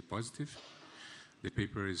HIV positive. The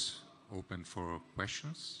paper is open for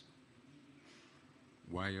questions.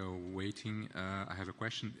 While you're waiting, I have a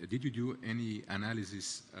question. Did you do any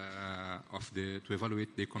analysis to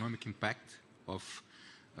evaluate the economic impact of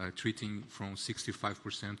treating from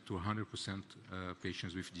 65% to 100%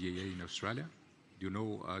 patients with DAA in Australia? Do you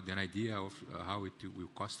know an idea of how it will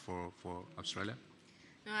cost for Australia?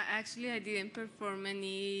 No, actually, I didn't perform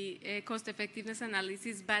any cost-effectiveness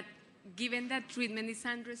analysis, but given that treatment is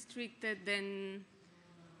unrestricted, then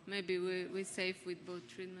maybe we save with both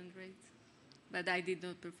treatment rates. But I did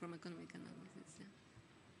not perform economic analysis. Yeah.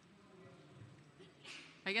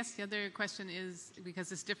 I guess the other question is, because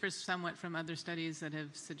this differs somewhat from other studies that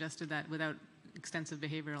have suggested that without extensive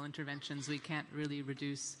behavioral interventions, we can't really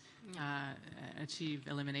achieve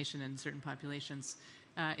elimination in certain populations.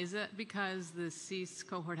 Is that because the CEASE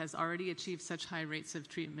cohort has already achieved such high rates of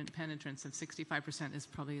treatment penetrance of 65% is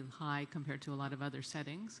probably high compared to a lot of other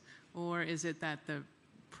settings? Or is it that the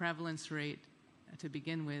prevalence rate to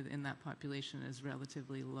begin with in that population is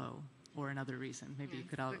relatively low, or another reason? Maybe you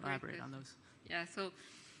could elaborate on those. Yeah,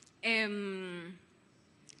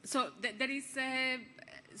 there is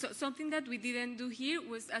something that we didn't do here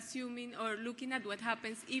was assuming or looking at what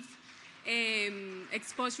happens if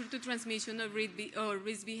exposure to transmission or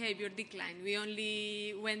risk behavior decline. We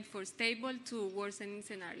only went for stable to worsening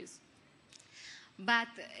scenarios. But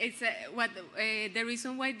it's the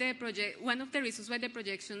reason why one of the reasons why the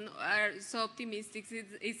projections are so optimistic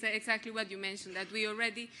is exactly what you mentioned, that we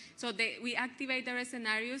activate our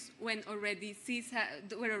scenarios when already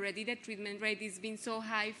the treatment rate is being so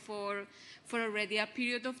high for already a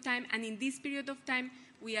period of time, and in this period of time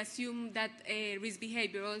we assume that risk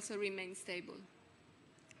behavior also remains stable.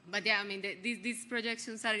 But yeah, I mean these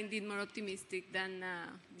projections are indeed more optimistic than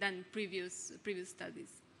previous studies.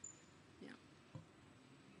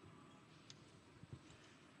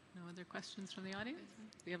 No other questions from the audience?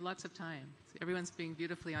 We have lots of time. Everyone's being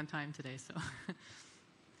beautifully on time today, so.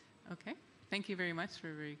 Okay. Thank you very much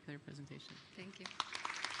for a very clear presentation. Thank you.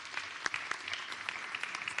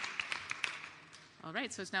 All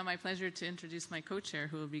right, so it's now my pleasure to introduce my co-chair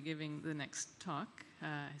who will be giving the next talk,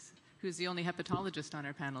 who's the only hepatologist on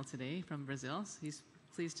our panel today from Brazil. So he's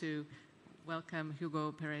pleased to welcome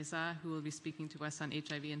Hugo Pereza, who will be speaking to us on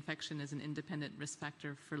HIV infection as an independent risk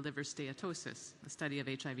factor for liver steatosis, a study of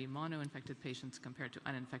HIV mono-infected patients compared to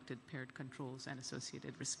uninfected paired controls and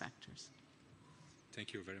associated risk factors.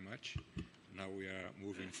 Thank you very much. Now we are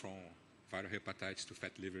moving from viral hepatitis to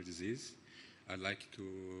fat liver disease. I'd like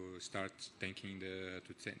to start thanking the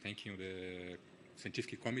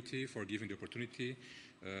scientific committee for giving the opportunity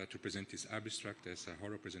to present this abstract as a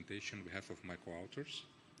oral presentation on behalf of my co-authors.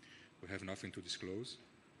 We have nothing to disclose.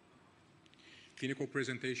 Clinical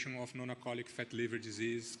presentation of non-alcoholic fat liver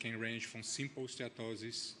disease can range from simple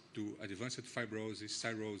steatosis to advanced fibrosis,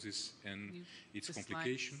 cirrhosis, and its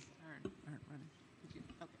complication.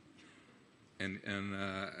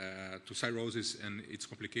 To cirrhosis and its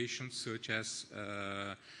complications, such as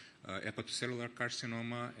hepatocellular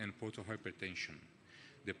carcinoma and portal hypertension.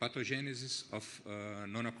 The pathogenesis of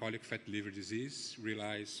non-alcoholic fat liver disease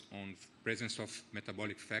relies on presence of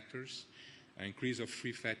metabolic factors, increase of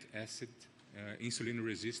free fat acid, insulin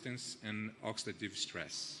resistance, and oxidative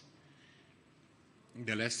stress. In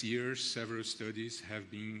the last years, several studies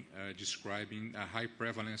have been describing a high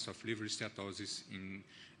prevalence of liver steatosis in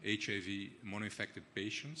HIV mono-infected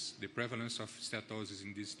patients. The prevalence of steatosis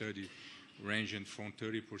in this study ranged from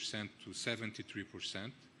 30% to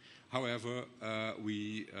 73%. However,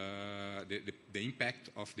 the impact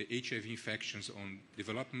of the HIV infections on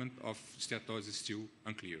development of steatosis is still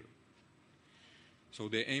unclear. So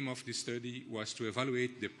the aim of this study was to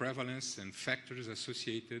evaluate the prevalence and factors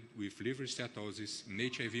associated with liver steatosis in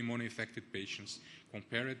HIV mono-infected patients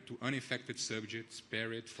compared to uninfected subjects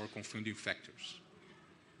paired for confounding factors.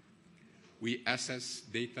 We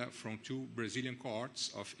assessed data from 2 Brazilian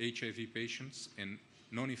cohorts of HIV patients and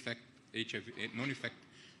non-infected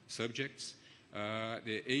subjects.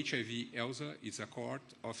 The HIV ELSA is a cohort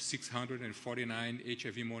of 649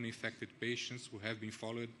 HIV mono-infected patients who have been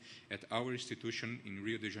followed at our institution in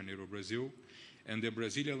Rio de Janeiro, Brazil, And the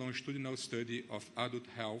Brazilian longitudinal study of adult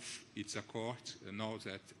health, it's a cohort known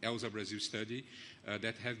as ELSA Brazil study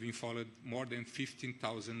that have been followed more than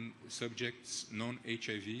 15,000 subjects,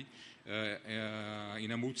 non-HIV,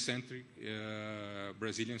 in a multi-centric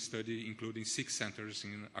Brazilian study, including 6 centers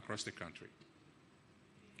across the country.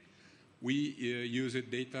 We used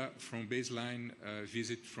data from baseline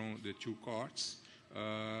visit from the 2 cohorts.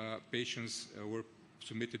 Patients were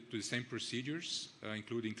submitted to the same procedures,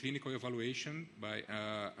 including clinical evaluation by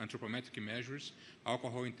anthropometric measures,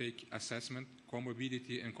 alcohol intake assessment,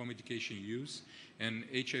 comorbidity and co-medication use, and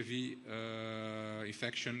HIV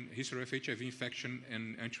infection, history of HIV infection,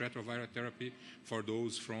 and antiretroviral therapy for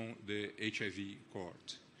those from the HIV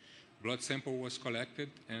cohort. Blood sample was collected,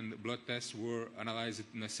 and blood tests were analyzed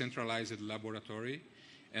in a centralized laboratory,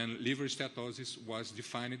 and liver steatosis was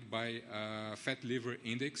defined by fat liver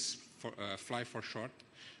index, FLI for short,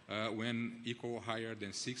 when equal higher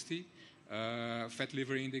than 60. Fat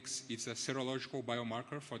liver index is a serological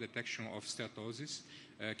biomarker for detection of steatosis,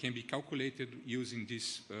 can be calculated using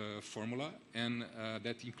this formula, and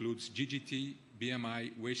that includes GGT,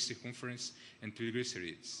 BMI, waist circumference, and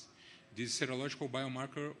triglycerides. This serological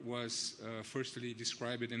biomarker was firstly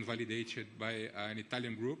described and validated by an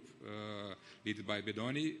Italian group led by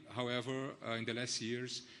Bedoni. However, in the last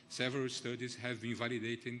years, several studies have been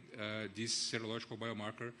validating this serological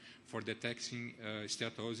biomarker for detecting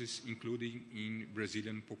steatosis, including in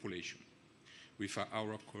Brazilian population, with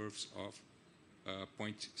our curves of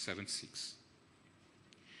 0.76.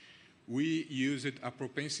 We used a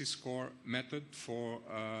propensity score method for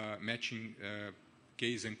matching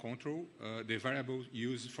case and control. The variables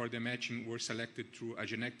used for the matching were selected through a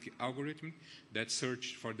genetic algorithm that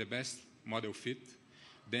searched for the best model fit.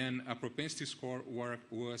 Then a propensity score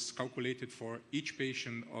was calculated for each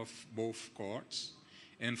patient of both cohorts.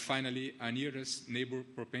 And finally, a nearest neighbor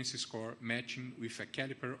propensity score matching with a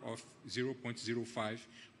caliper of 0.05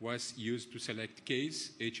 was used to select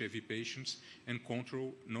case HIV patients and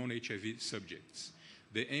control non-HIV subjects.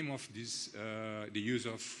 The aim of this, the use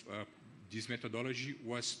of this methodology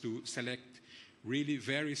was to select really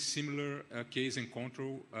very similar case and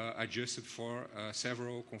control adjusted for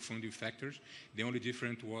several confounding factors. The only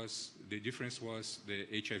difference was the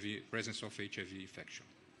HIV, presence of HIV infection.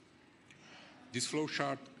 This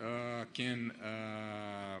flowchart can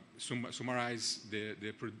summarize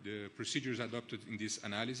the procedures adopted in this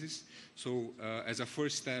analysis. So as a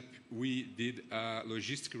first step, we did a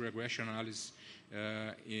logistic regression analysis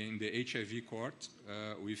in the HIV cohort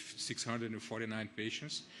with 649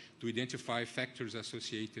 patients to identify factors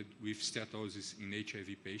associated with steatosis in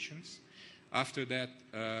HIV patients. After that,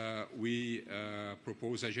 we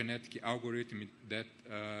proposed a genetic algorithm that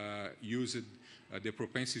used the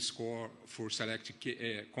propensity score for selecting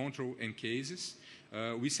control and cases.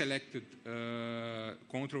 We selected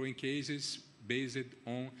control and cases based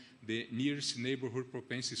on the nearest neighborhood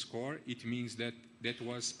propensity score. It means that that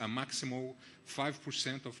was a maximal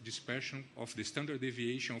 5% of dispersion of the standard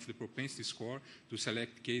deviation of the propensity score to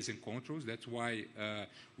select case and controls. That's why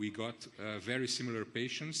we got very similar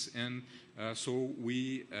patients. And so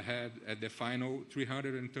we had at the final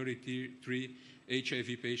 333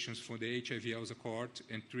 HIV patients for the HIV ELSA cohort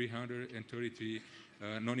and 333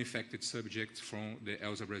 non-infected subjects from the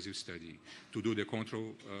ELSA Brazil study to do the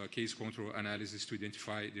case control analysis to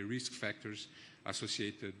identify the risk factors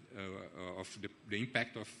associated of the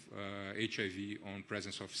impact of HIV on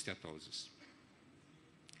presence of steatosis.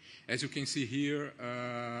 As you can see here,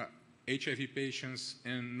 HIV patients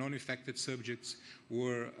and non-infected subjects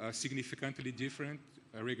were significantly different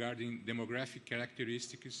regarding demographic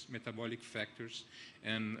characteristics, metabolic factors,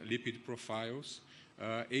 and lipid profiles.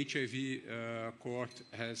 HIV cohort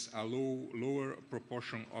has a lower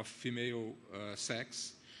proportion of female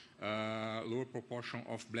sex, lower proportion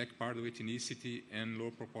of black pardo ethnicity, and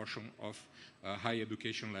lower proportion of high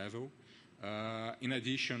education level. In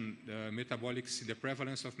addition, the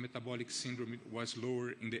prevalence of metabolic syndrome was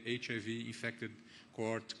lower in the HIV-infected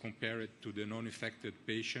cohort compared to the non-infected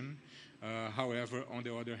patient. However, on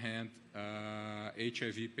the other hand,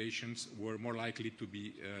 HIV patients were more likely to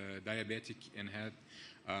be diabetic and had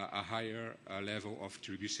a higher level of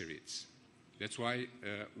triglycerides. That's why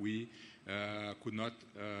we could not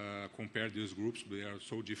compare these groups. They are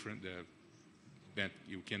so different that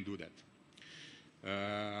you can do that.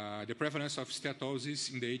 The prevalence of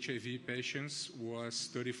steatosis in the HIV patients was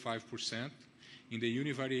 35%. In the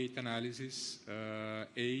univariate analysis,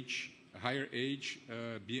 higher age,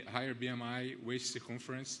 higher BMI, waist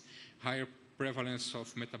circumference, higher prevalence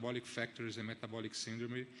of metabolic factors and metabolic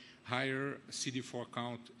syndrome, higher CD4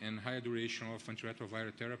 count, and higher duration of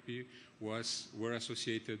antiretroviral therapy were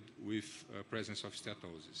associated with presence of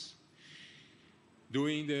steatosis.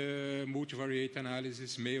 Doing the multivariate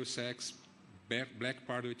analysis, male sex, black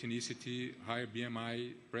part of ethnicity, higher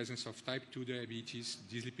BMI, presence of type 2 diabetes,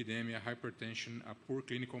 dyslipidemia, hypertension, a poor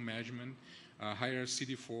clinical management, higher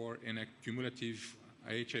CD4, and a cumulative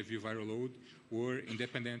HIV viral load were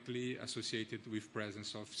independently associated with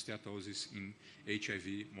presence of steatosis in HIV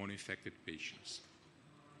monoinfected patients.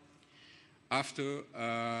 After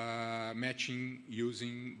matching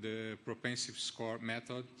using the propensity score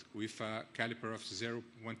method with a caliper of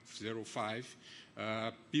 0.05,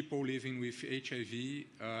 people living with HIV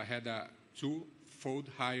had a two-fold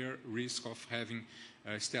higher risk of having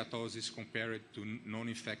steatosis compared to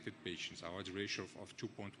non-infected patients, a odds ratio of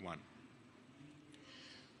 2.1.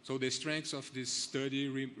 So the strengths of this study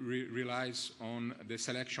relies on the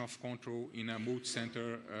selection of control in a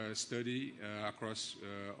multi-center study across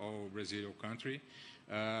all Brazilian country.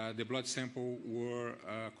 The blood sample were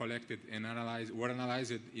collected and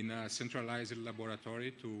analyzed in a centralized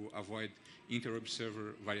laboratory to avoid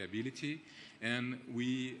inter-observer variability, and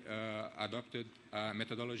we adopted a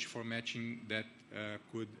methodology for matching that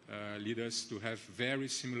could lead us to have very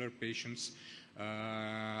similar patients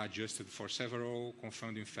adjusted for several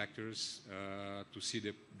confounding factors to see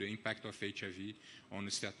the impact of HIV on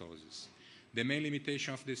steatosis. The main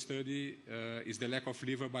limitation of the study is the lack of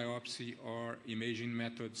liver biopsy or imaging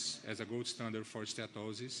methods as a gold standard for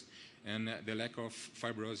steatosis, and the lack of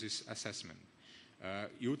fibrosis assessment.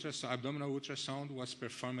 Abdominal ultrasound was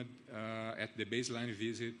performed at the baseline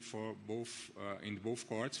visit for in both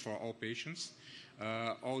cohorts for all patients.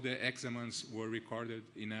 All the examines were recorded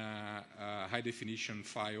in a high-definition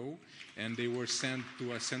file, and they were sent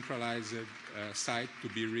to a centralized site to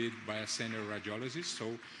be read by a senior radiologist.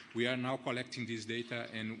 So we are now collecting this data,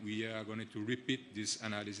 and we are going to repeat this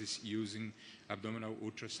analysis using abdominal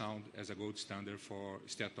ultrasound as a gold standard for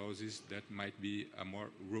steatosis that might be a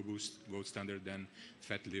more robust gold standard than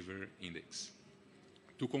fat liver index.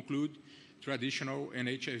 To conclude, traditional and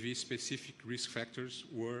HIV-specific risk factors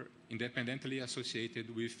were independently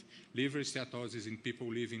associated with liver steatosis in people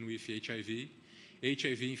living with HIV.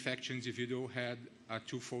 HIV-infected individual had a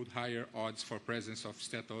twofold higher odds for presence of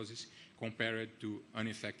steatosis compared to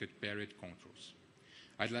uninfected period controls.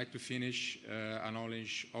 I'd like to finish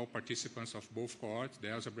acknowledge all participants of both cohorts, the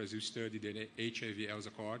ELSA Brazil study, the HIV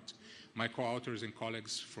ELSA cohort, my co-authors and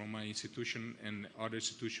colleagues from my institution and other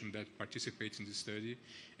institutions that participate in the study,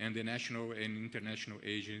 and the national and international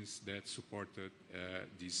agents that supported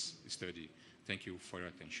this study. Thank you for your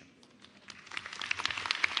attention.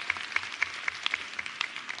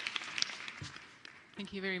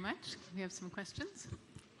 Thank you very much. We have some questions.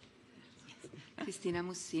 Cristina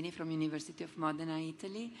Mussini from University of Modena,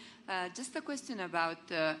 Italy. Just a question about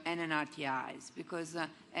NNRTIs, because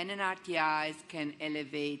NNRTIs can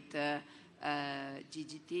elevate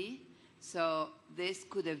GGT, so this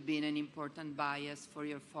could have been an important bias for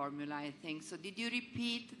your formula, I think. So did you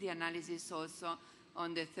repeat the analysis also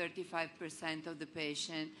on the 35% of the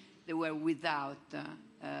patients that were without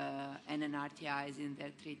NNRTIs in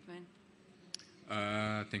their treatment?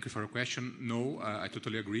 Thank you for your question. No, I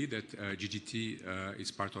totally agree that GGT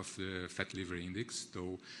is part of the fat liver index.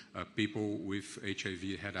 So people with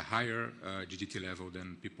HIV had a higher GGT level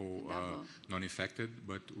than people non-infected,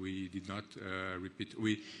 but we did not repeat.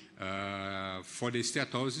 For the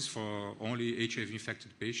steatosis, for only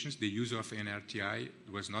HIV-infected patients, the use of NRTI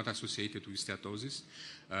was not associated with steatosis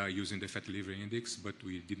using the fat liver index, but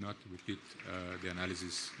we did not repeat the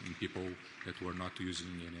analysis in people that were not using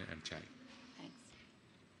NRTI.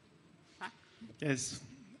 Yes,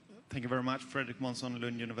 thank you very much. Fredrik Månsson,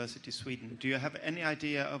 Lund University, Sweden. Do you have any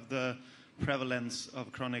idea of the prevalence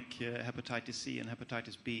of chronic hepatitis C and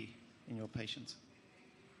hepatitis B in your patients?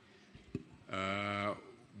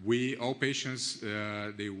 All patients,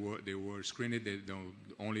 they were screened.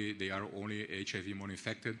 They are only HIV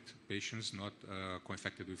monoinfected patients, not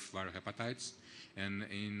co-infected with viral hepatitis. And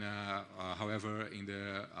however, in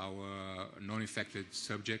our non-infected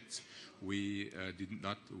subjects, we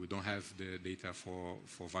don't have the data for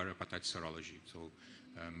viral hepatitis serology. So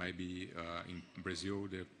maybe in Brazil,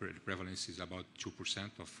 the prevalence is about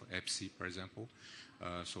 2% of Hep C, for example.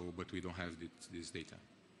 But we don't have this data.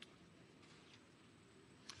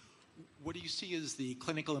 What do you see as the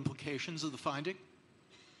clinical implications of the finding?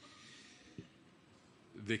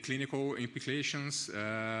 The clinical implications,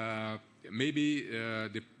 maybe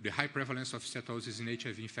the high prevalence of steatosis in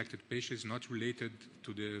HIV-infected patients is not related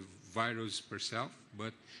to the virus per se,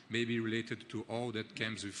 but maybe related to all that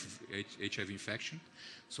comes with HIV infection.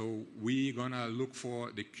 So we're going to look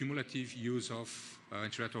for the cumulative use of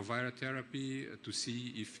antiretroviral therapy to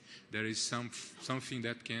see if there is something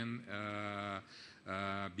that can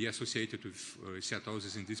be associated with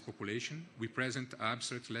steatosis in this population. We present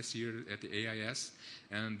abstract last year at the AIS,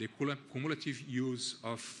 and the cumulative use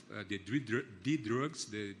of the D drugs,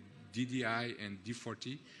 the DDI and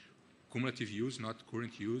D40, cumulative use, not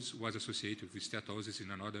current use, was associated with steatosis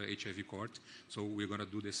in another HIV cohort. So we're going to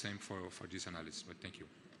do the same for this analysis. But thank you.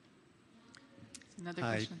 Another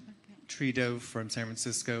Hi, question. Trido from San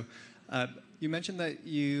Francisco. You mentioned that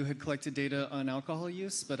you had collected data on alcohol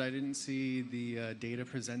use, but I didn't see the data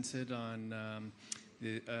presented on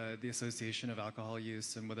the association of alcohol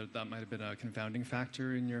use and whether that might have been a confounding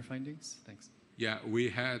factor in your findings. Thanks. Yeah, we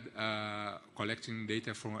had collecting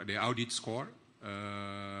data from the audit score,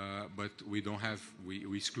 but we don't have,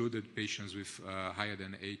 we excluded patients with higher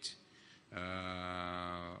than 8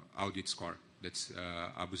 audit score. That's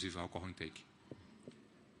abusive alcohol intake.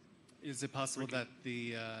 Is it possible that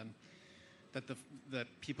that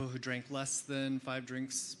people who drank less than 5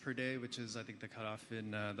 drinks per day, which is I think the cutoff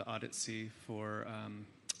in the audit C for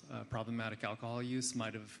problematic alcohol use,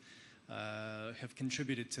 might have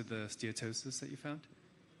contributed to the steatosis that you found?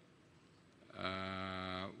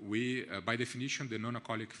 By definition, the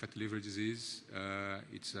non-alcoholic fatty liver disease,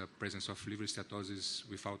 it's a presence of liver steatosis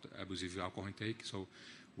without abusive alcohol intake. So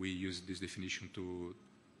we use this definition to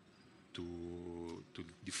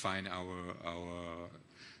define our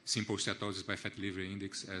simple steatosis by fatty liver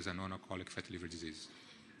index as a non-alcoholic fatty liver disease.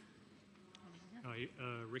 Hi,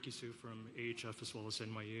 Ricky Sue from AHF as well as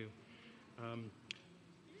NYU.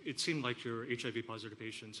 It seemed like your HIV-positive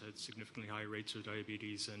patients had significantly high rates of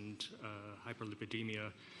diabetes and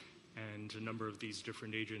hyperlipidemia, and a number of these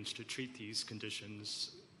different agents to treat these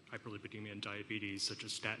conditions, hyperlipidemia and diabetes, such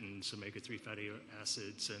as statins, omega-3 fatty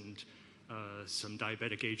acids, and some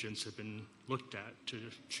diabetic agents have been looked at to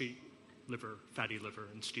treat fatty liver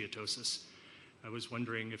and steatosis. I was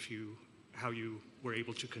wondering how you were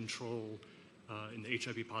able to control in the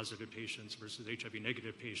HIV-positive patients versus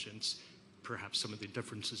HIV-negative patients, perhaps some of the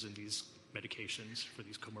differences in these medications for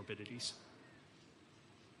these comorbidities.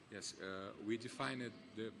 Yes, we defined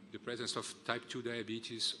the presence of type 2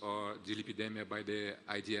 diabetes or dyslipidemia by the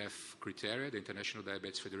IDF criteria, the International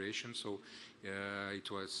Diabetes Federation. So it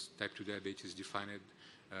was type 2 diabetes defined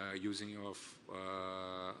using of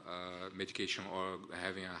medication or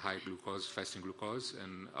having a high glucose, fasting glucose,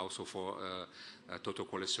 and also for total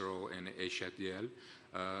cholesterol and HDL.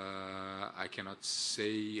 I cannot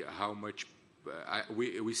say how much.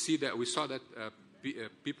 We saw that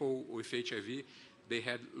people with HIV, they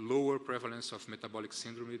had lower prevalence of metabolic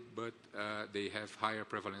syndrome, but they have higher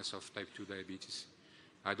prevalence of type 2 diabetes.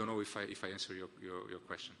 I don't know if I answer your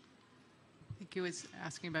question. I think he was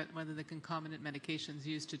asking about whether the concomitant medications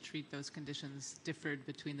used to treat those conditions differed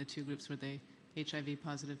between the two groups. Were they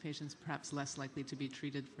HIV-positive patients perhaps less likely to be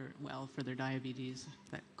treated for their diabetes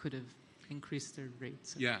that could have increased their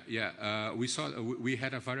rates? Yeah. We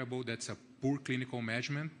had a variable that's a poor clinical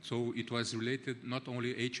measurement, so it was related not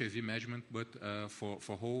only HIV measurement, but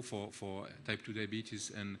for type 2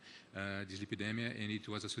 diabetes and dyslipidemia, and it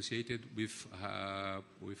was associated with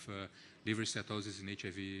liver steatosis in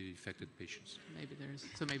HIV-infected patients. Maybe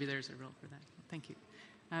there's a role for that. Thank you.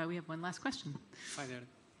 We have one last question. Hi there,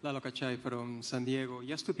 Lalo Kachai from San Diego.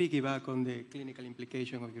 Just to piggyback on the clinical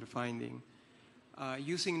implication of your finding,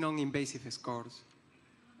 using non-invasive scores,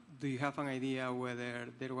 do you have an idea whether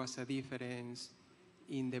there was a difference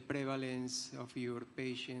in the prevalence of your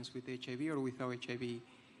patients with HIV or without HIV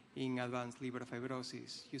in advanced liver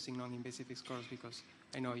fibrosis using non-invasive scores? Because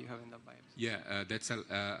I know you haven't done biopsy. Yeah, that's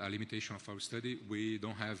a limitation of our study. We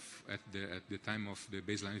don't have at the time of the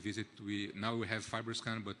baseline visit. Now we have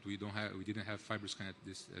FibroScan, but we didn't have FibroScan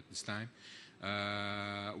at this time.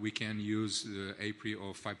 We can use APRI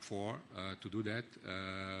or FIB4 to do that,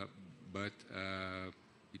 but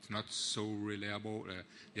it's not so reliable.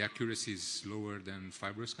 The accuracy is lower than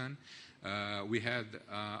FibroScan. We had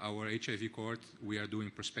our HIV cohort. We are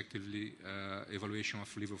doing prospectively evaluation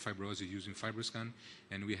of liver fibrosis using FibroScan,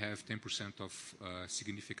 and we have 10% of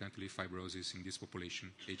significantly fibrosis in this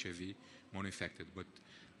population, HIV monoinfected. But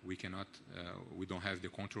we cannot. We don't have the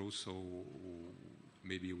controls, so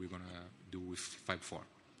maybe we're gonna do with FIB4.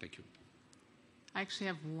 Thank you. I actually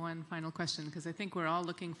have one final question, because I think we're all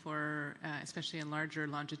looking for, especially in larger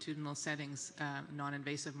longitudinal settings,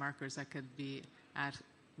 non-invasive markers that could be at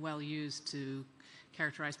well used to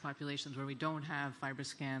characterize populations where we don't have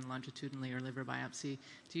FibroScan longitudinally or liver biopsy.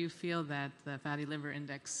 Do you feel that the fatty liver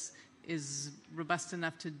index is robust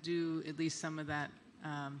enough to do at least some of that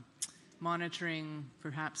monitoring,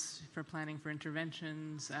 perhaps for planning for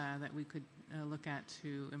interventions that we could look at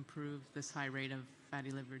to improve this high rate of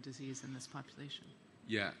fatty liver disease in this population?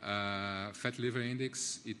 Yeah, fat liver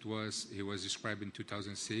index, it was described in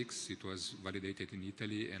 2006. It was validated in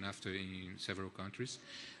Italy and after in several countries.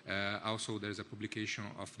 Also, there's a publication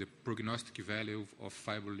of the prognostic value of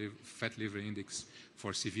fat liver index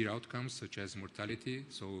for severe outcomes, such as mortality.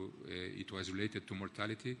 So it was related to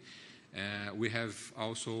mortality. We have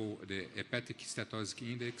also the hepatic steatosis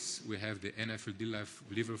index. We have the NFLD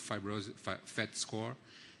liver fibrosis fat score.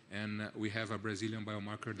 And we have a Brazilian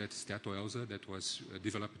biomarker, that's Steatoelza, that was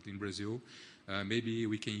developed in Brazil. Maybe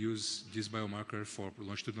we can use this biomarker for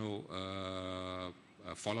longitudinal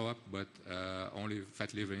follow-up, but only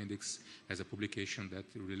fat liver index has a publication that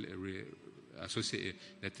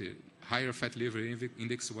that higher fat liver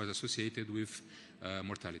index was associated with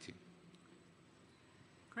mortality.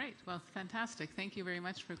 Great. Well, fantastic. Thank you very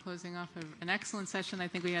much for closing off an excellent session. I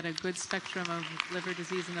think we had a good spectrum of liver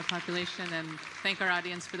disease in the population, and thank our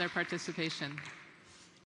audience for their participation.